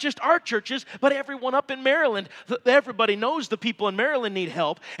 and not just our churches, but everyone up in Maryland. Everybody knows the people in Maryland need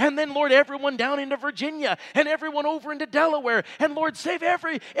help. And then, Lord, everyone down into Virginia, and everyone over into Delaware, and Lord, save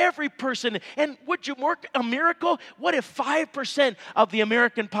every person. And would you work a miracle? What if 5% of the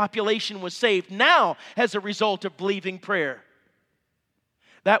American population was saved now as a result of believing prayer?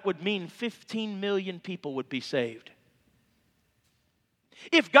 That would mean 15 million people would be saved.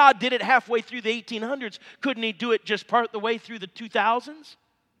 If God did it halfway through the 1800s, couldn't He do it just part the way through the 2000s?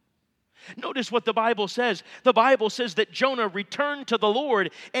 Notice what the Bible says. The Bible says that Jonah returned to the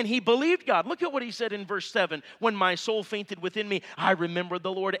Lord and he believed God. Look at what he said in verse 7. "When my soul fainted within me, I remembered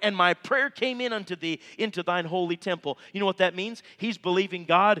the Lord, and my prayer came in unto thee into thine holy temple." You know what that means? He's believing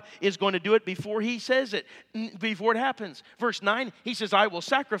God is going to do it before he says it, before it happens. Verse 9, he says, "I will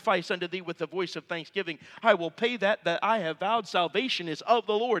sacrifice unto thee with the voice of thanksgiving. I will pay that I have vowed. Salvation is of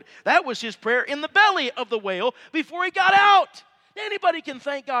the Lord." That was his prayer in the belly of the whale before he got out. Anybody can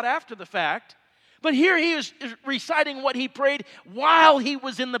thank God after the fact, but here he is reciting what he prayed while he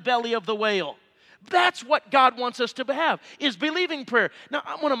was in the belly of the whale. That's what God wants us to have, is believing prayer. Now,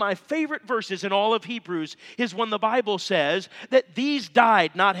 one of my favorite verses in all of Hebrews is when the Bible says that these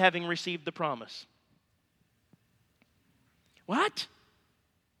died not having received the promise. What?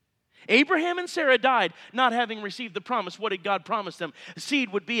 Abraham and Sarah died not having received the promise. What did God promise them? The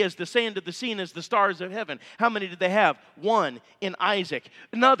seed would be as the sand of the sea and as the stars of heaven. How many did they have? One in Isaac,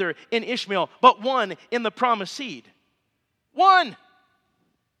 another in Ishmael, but one in the promised seed. One.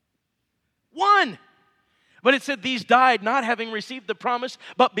 But it said these died not having received the promise,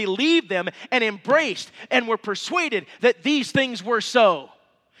 but believed them and embraced and were persuaded that these things were so.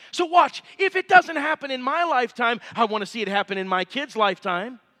 So watch, if it doesn't happen in my lifetime, I want to see it happen in my kid's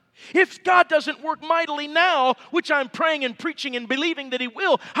lifetime. If God doesn't work mightily now, which I'm praying and preaching and believing that He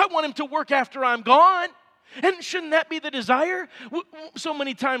will, I want Him to work after I'm gone. And shouldn't that be the desire? So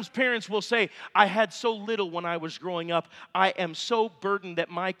many times parents will say, I had so little when I was growing up. I am so burdened that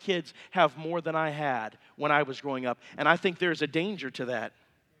my kids have more than I had when I was growing up. And I think there's a danger to that.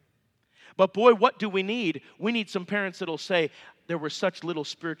 But boy, what do we need? We need some parents that'll say, there was such little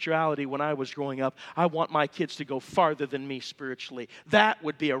spirituality when I was growing up. I want my kids to go farther than me spiritually. That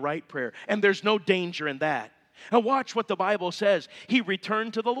would be a right prayer. And there's no danger in that. And watch what the Bible says. He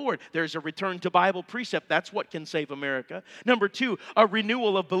returned to the Lord. There's a return to Bible precept. That's what can save America. Number 2, a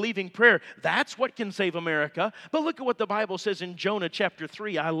renewal of believing prayer. That's what can save America. But look at what the Bible says in Jonah chapter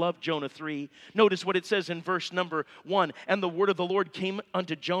 3. I love Jonah 3. Notice what it says in verse number 1. And the word of the Lord came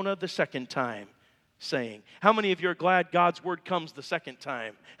unto Jonah the second time, saying. How many of you are glad God's word comes the second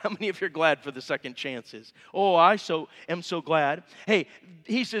time? How many of you are glad for the second chances? Oh, I am so glad. Hey,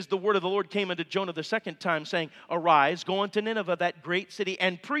 he says the word of the Lord came unto Jonah the second time, saying, arise, go unto Nineveh, that great city,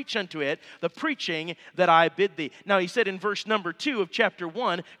 and preach unto it the preaching that I bid thee. Now he said in verse number 2 of chapter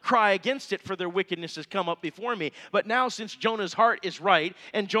 1, cry against it, for their wickedness has come up before me. But now since Jonah's heart is right,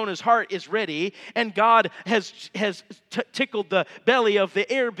 and Jonah's heart is ready, and God has tickled the belly of the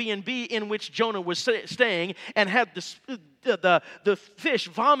Airbnb in which Jonah was staying, and had the fish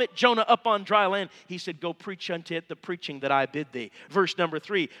vomit Jonah up on dry land, he said, go preach unto it the preaching that I bid thee. Verse number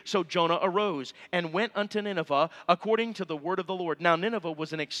 3, so Jonah arose and went unto Nineveh according to the word of the Lord. Now Nineveh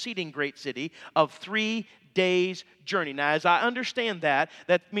was an exceeding great city of 3 days' journey. Now, as I understand that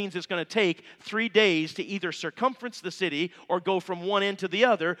means it's going to take 3 days to either circumference the city or go from one end to the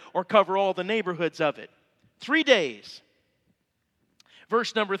other or cover all the neighborhoods of it. 3 days.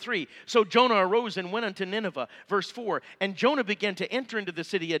 Verse number 3, so Jonah arose and went unto Nineveh. Verse 4, and Jonah began to enter into the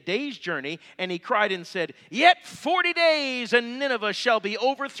city a day's journey, and he cried and said, yet 40 days and Nineveh shall be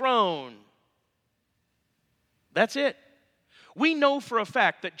overthrown. That's it. We know for a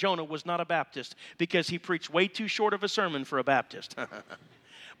fact that Jonah was not a Baptist because he preached way too short of a sermon for a Baptist.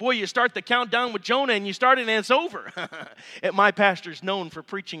 Boy, you start the countdown with Jonah and you start it and it's over. My pastor's known for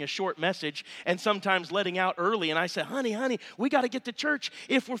preaching a short message and sometimes letting out early. And I said, honey, we got to get to church.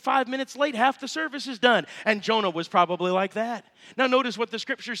 If we're 5 minutes late, half the service is done. And Jonah was probably like that. Now notice what the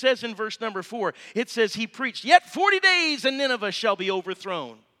scripture says in verse number 4. It says he preached, yet 40 days and Nineveh shall be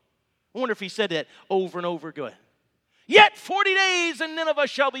overthrown. I wonder if he said that over and over again. Yet 40 days and Nineveh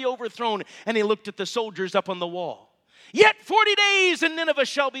shall be overthrown. And he looked at the soldiers up on the wall. Yet 40 days and Nineveh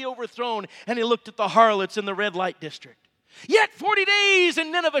shall be overthrown. And he looked at the harlots in the red light district. Yet 40 days and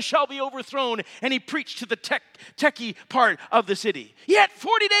Nineveh shall be overthrown. And he preached to the techie part of the city. Yet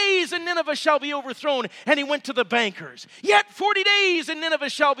 40 days and Nineveh shall be overthrown. And he went to the bankers. Yet 40 days and Nineveh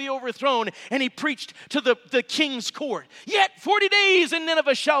shall be overthrown. And he preached to the king's court. Yet 40 days and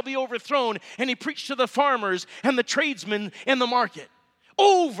Nineveh shall be overthrown. And he preached to the farmers and the tradesmen in the market.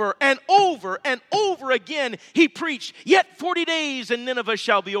 Over and over and over again, he preached, yet 40 days and Nineveh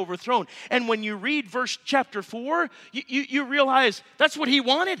shall be overthrown. And when you read chapter 4, you realize that's what he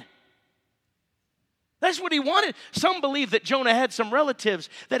wanted. That's what he wanted. Some believe that Jonah had some relatives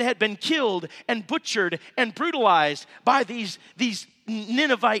that had been killed and butchered and brutalized by these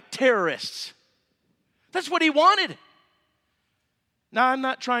Ninevite terrorists. That's what he wanted. Now, I'm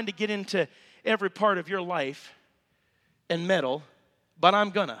not trying to get into every part of your life and meddle, but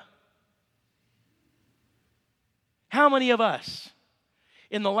I'm gonna. How many of us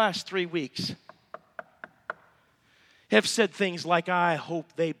in the last 3 weeks have said things like, I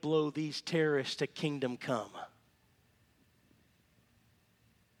hope they blow these terrorists to kingdom come?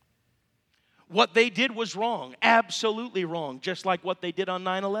 What they did was wrong, absolutely wrong, just like what they did on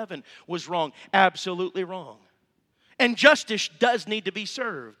 9/11 was wrong, absolutely wrong. And justice does need to be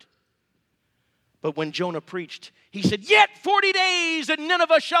served. But when Jonah preached, he said, yet 40 days and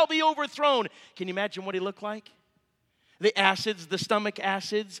Nineveh shall be overthrown. Can you imagine what he looked like? The stomach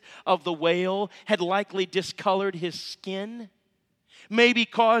acids of the whale had likely discolored his skin. Maybe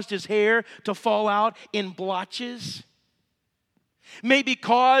caused his hair to fall out in blotches. Maybe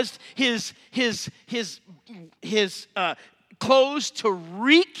caused his clothes to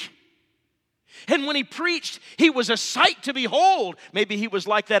reek. And when he preached, he was a sight to behold. Maybe he was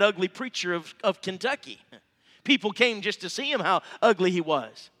like that ugly preacher of Kentucky. People came just to see him, how ugly he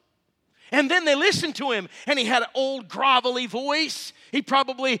was. And then they listened to him, and he had an old grovelly voice. He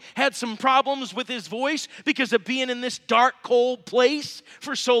probably had some problems with his voice because of being in this dark, cold place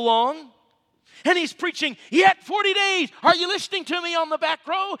for so long. And he's preaching, yet 40 days. Are you listening to me on the back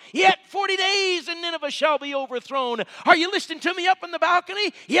row? Yet 40 days and Nineveh shall be overthrown. Are you listening to me up in the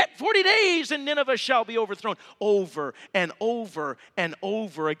balcony? Yet 40 days and Nineveh shall be overthrown. Over and over and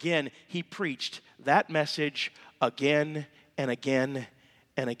over again, he preached that message again and again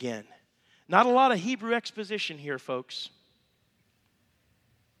and again. Not a lot of Hebrew exposition here, folks.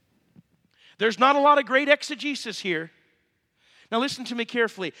 There's not a lot of great exegesis here. Now listen to me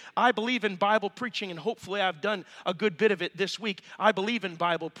carefully. I believe in Bible preaching, and hopefully I've done a good bit of it this week. I believe in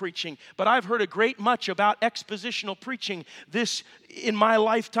Bible preaching, but I've heard a great much about expositional preaching this in my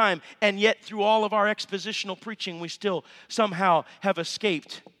lifetime, and yet through all of our expositional preaching, we still somehow have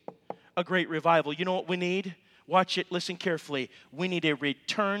escaped a great revival. You know what we need? Watch it, listen carefully. We need a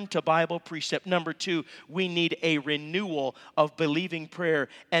return to Bible precept. Number 2, we need a renewal of believing prayer.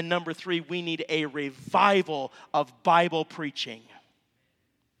 And number 3, we need a revival of Bible preaching.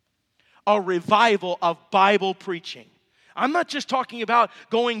 A revival of Bible preaching. I'm not just talking about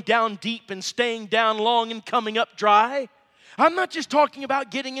going down deep and staying down long and coming up dry. I'm not just talking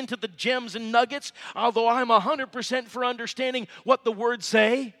about getting into the gems and nuggets, although I'm 100% for understanding what the words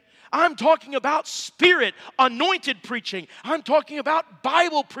say. I'm talking about Spirit anointed preaching. I'm talking about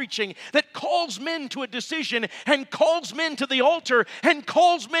Bible preaching that calls men to a decision and calls men to the altar and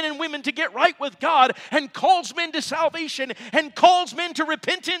calls men and women to get right with God and calls men to salvation and calls men to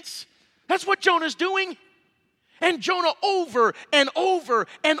repentance. That's what Jonah's doing. And Jonah over and over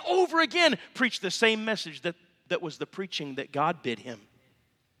and over again preached the same message that was the preaching that God bid him.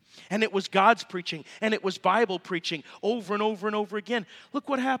 And it was God's preaching, and it was Bible preaching over and over and over again. Look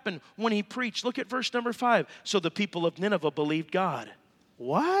what happened when he preached. Look at verse number 5. So the people of Nineveh believed God.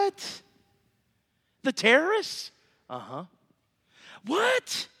 What? The terrorists?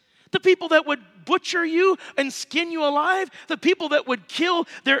 What? The people that would butcher you and skin you alive? The people that would kill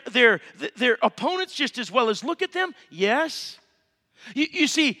their opponents just as well as look at them? Yes. You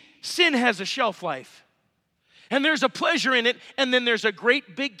see, sin has a shelf life. And there's a pleasure in it, and then there's a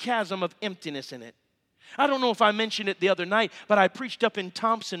great big chasm of emptiness in it. I don't know if I mentioned it the other night, but I preached up in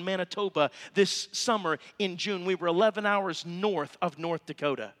Thompson, Manitoba this summer in June. We were 11 hours north of North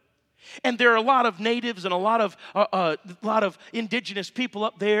Dakota. And there are a lot of natives and a lot of indigenous people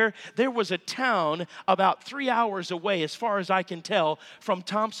up there. There was a town about 3 hours away, as far as I can tell, from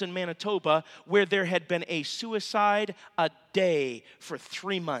Thompson, Manitoba, where there had been a suicide a day for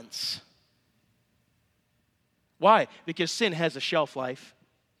 3 months. Why? Because sin has a shelf life.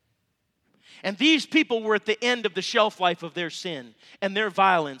 And these people were at the end of the shelf life of their sin and their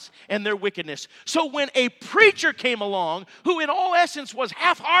violence and their wickedness. So when a preacher came along, who in all essence was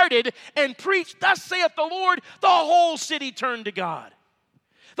half-hearted and preached, "Thus saith the Lord," the whole city turned to God.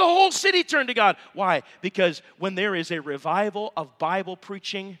 The whole city turned to God. Why? Because when there is a revival of Bible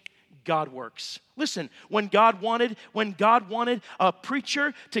preaching, God works. Listen, when God wanted a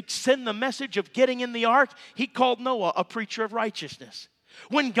preacher to send the message of getting in the ark, he called Noah a preacher of righteousness.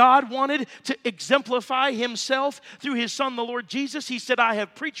 When God wanted to exemplify himself through his son, the Lord Jesus, he said, "I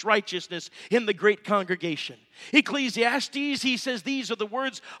have preached righteousness in the great congregation." Ecclesiastes, he says, these are the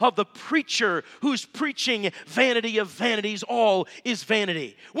words of the preacher who's preaching vanity of vanities, all is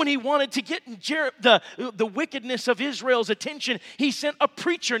vanity. When he wanted to get the wickedness of Israel's attention, he sent a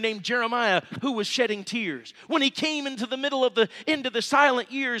preacher named Jeremiah who was shedding tears. When he came into the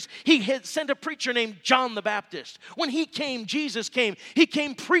silent years, he had sent a preacher named John the Baptist. When he came, Jesus came. He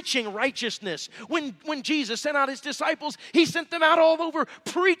came preaching righteousness. When Jesus sent out his disciples, he sent them out all over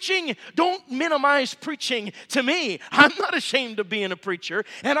preaching. Don't minimize preaching. To me, I'm not ashamed of being a preacher,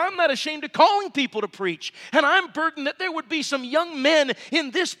 and I'm not ashamed of calling people to preach. And I'm burdened that there would be some young men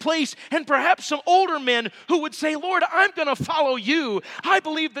in this place and perhaps some older men who would say, "Lord, I'm going to follow you. I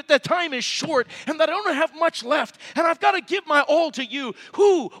believe that the time is short and that I don't have much left, and I've got to give my all to you."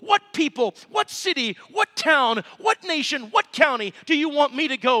 Who, what people, what city, what town, what nation, what county do you want me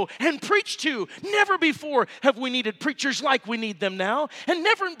to go and preach to? Never before have we needed preachers like we need them now, and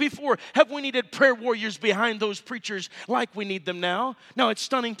never before have we needed prayer warriors behind those preachers like we need them now. Now, it's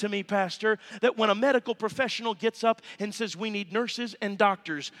stunning to me, Pastor, that when a medical professional gets up and says we need nurses and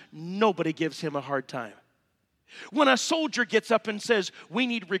doctors, nobody gives him a hard time. When a soldier gets up and says, we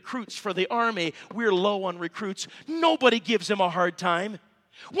need recruits for the army, we're low on recruits, nobody gives him a hard time.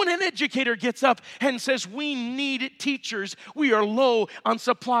 When an educator gets up and says, we need teachers, we are low on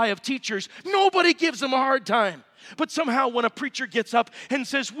supply of teachers, nobody gives them a hard time. But somehow when a preacher gets up and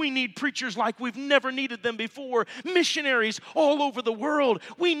says, we need preachers like we've never needed them before, missionaries all over the world,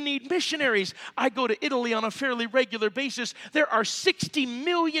 we need missionaries. I go to Italy on a fairly regular basis. There are 60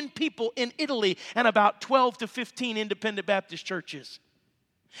 million people in Italy and about 12 to 15 independent Baptist churches.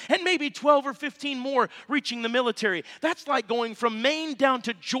 And maybe 12 or 15 more reaching the military. That's like going from Maine down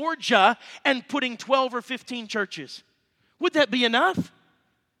to Georgia and putting 12 or 15 churches. Would that be enough?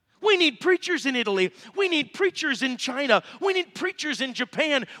 We need preachers in Italy. We need preachers in China. We need preachers in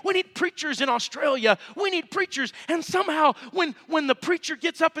Japan. We need preachers in Australia. We need preachers. And somehow when the preacher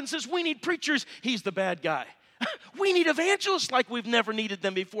gets up and says, we need preachers, he's the bad guy. We need evangelists like we've never needed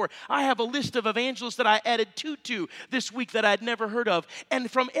them before. I have a list of evangelists that I added to this week that I'd never heard of. And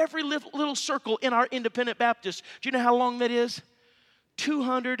from every little circle in our independent Baptist, do you know how long that is?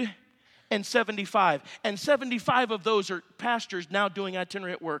 275. And 75 of those are pastors now doing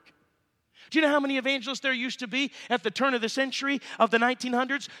itinerant work. Do you know how many evangelists there used to be at the turn of the century of the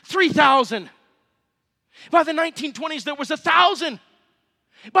 1900s? 3,000. By the 1920s, there was 1,000.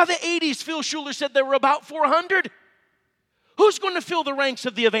 By the 80s, Phil Schuler said there were about 400. Who's going to fill the ranks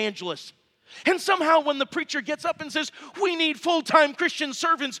of the evangelists? And somehow when the preacher gets up and says, we need full-time Christian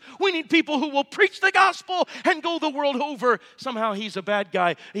servants, we need people who will preach the gospel and go the world over, somehow he's a bad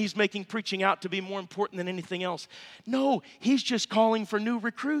guy. He's making preaching out to be more important than anything else. No, he's just calling for new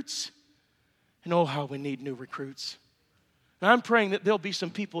recruits. And oh, how we need new recruits. And I'm praying that there'll be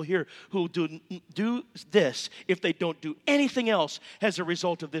some people here who will do this if they don't do anything else as a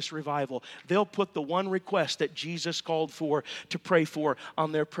result of this revival. They'll put the one request that Jesus called for to pray for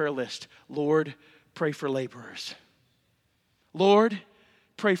on their prayer list. Lord, pray for laborers. Lord,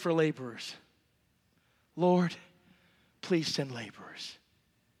 pray for laborers. Lord, please send laborers.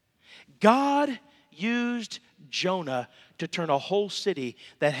 God used Jonah to turn a whole city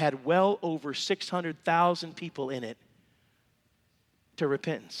that had well over 600,000 people in it to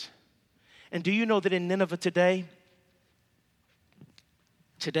repentance. And do you know that in Nineveh today,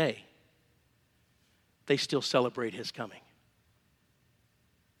 they still celebrate his coming?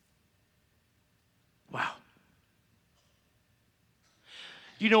 Wow.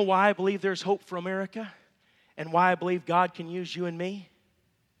 Do you know why I believe there's hope for America? And why I believe God can use you and me?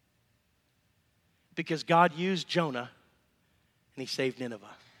 Because God used Jonah and he saved Nineveh.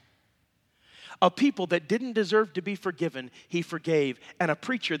 A people that didn't deserve to be forgiven, he forgave. And a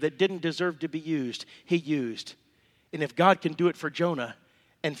preacher that didn't deserve to be used, he used. And if God can do it for Jonah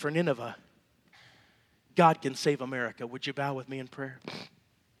and for Nineveh, God can save America. Would you bow with me in prayer?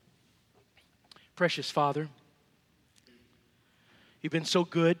 Precious Father, you've been so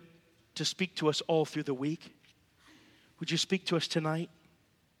good to speak to us all through the week. Would you speak to us tonight?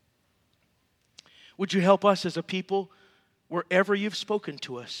 Would you help us as a people, wherever you've spoken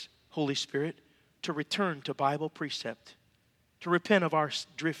to us, Holy Spirit, to return to Bible precept, to repent of our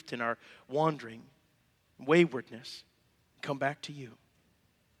drift and our wandering, waywardness, come back to you.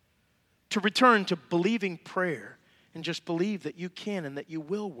 To return to believing prayer and just believe that you can and that you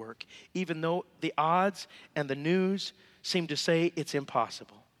will work, even though the odds and the news seem to say it's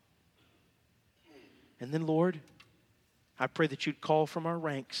impossible. And then, Lord, I pray that you'd call from our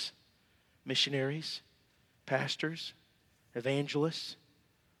ranks missionaries, pastors, evangelists,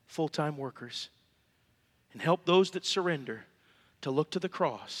 full-time workers, and help those that surrender to look to the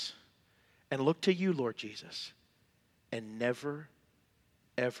cross and look to you, Lord Jesus, and never,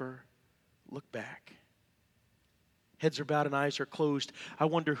 ever look back. Heads are bowed and eyes are closed. I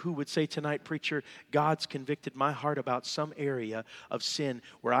wonder who would say tonight, preacher, God's convicted my heart about some area of sin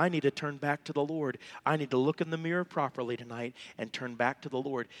where I need to turn back to the Lord. I need to look in the mirror properly tonight and turn back to the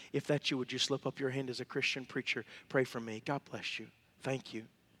Lord. If that's you, would you slip up your hand as a Christian preacher? Pray for me. God bless you. Thank you.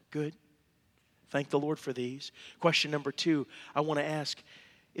 Good. Thank the Lord for these. Question number 2, I want to ask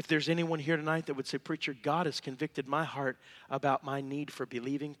if there's anyone here tonight that would say, preacher, God has convicted my heart about my need for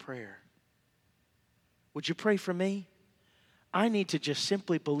believing prayer. Would you pray for me? I need to just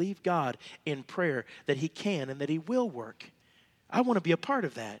simply believe God in prayer that he can and that he will work. I want to be a part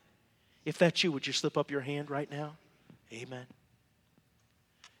of that. If that's you, would you slip up your hand right now? Amen.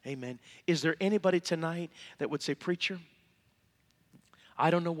 Amen. Is there anybody tonight that would say, preacher,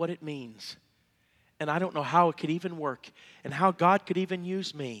 I don't know what it means, and I don't know how it could even work, and how God could even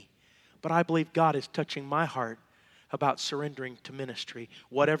use me, but I believe God is touching my heart about surrendering to ministry,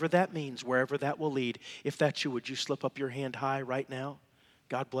 whatever that means, wherever that will lead. If that's you, would you slip up your hand high right now?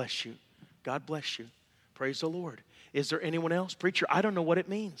 God bless you. God bless you. Praise the Lord. Is there anyone else? Preacher, I don't know what it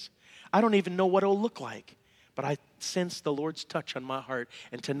means. I don't even know what it'll look like. But I sense the Lord's touch on my heart.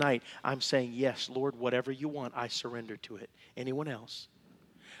 And tonight, I'm saying, yes, Lord, whatever you want, I surrender to it. Anyone else?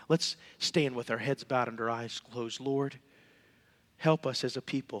 Let's stand with our heads bowed and our eyes closed. Lord, help us as a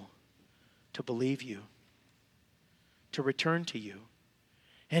people to believe you, to return to you,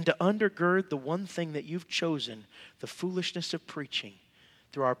 and to undergird the one thing that you've chosen, the foolishness of preaching,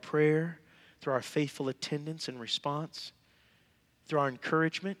 through our prayer, through our faithful attendance and response, through our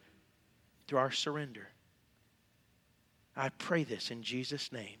encouragement, through our surrender. I pray this in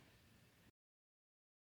Jesus' name.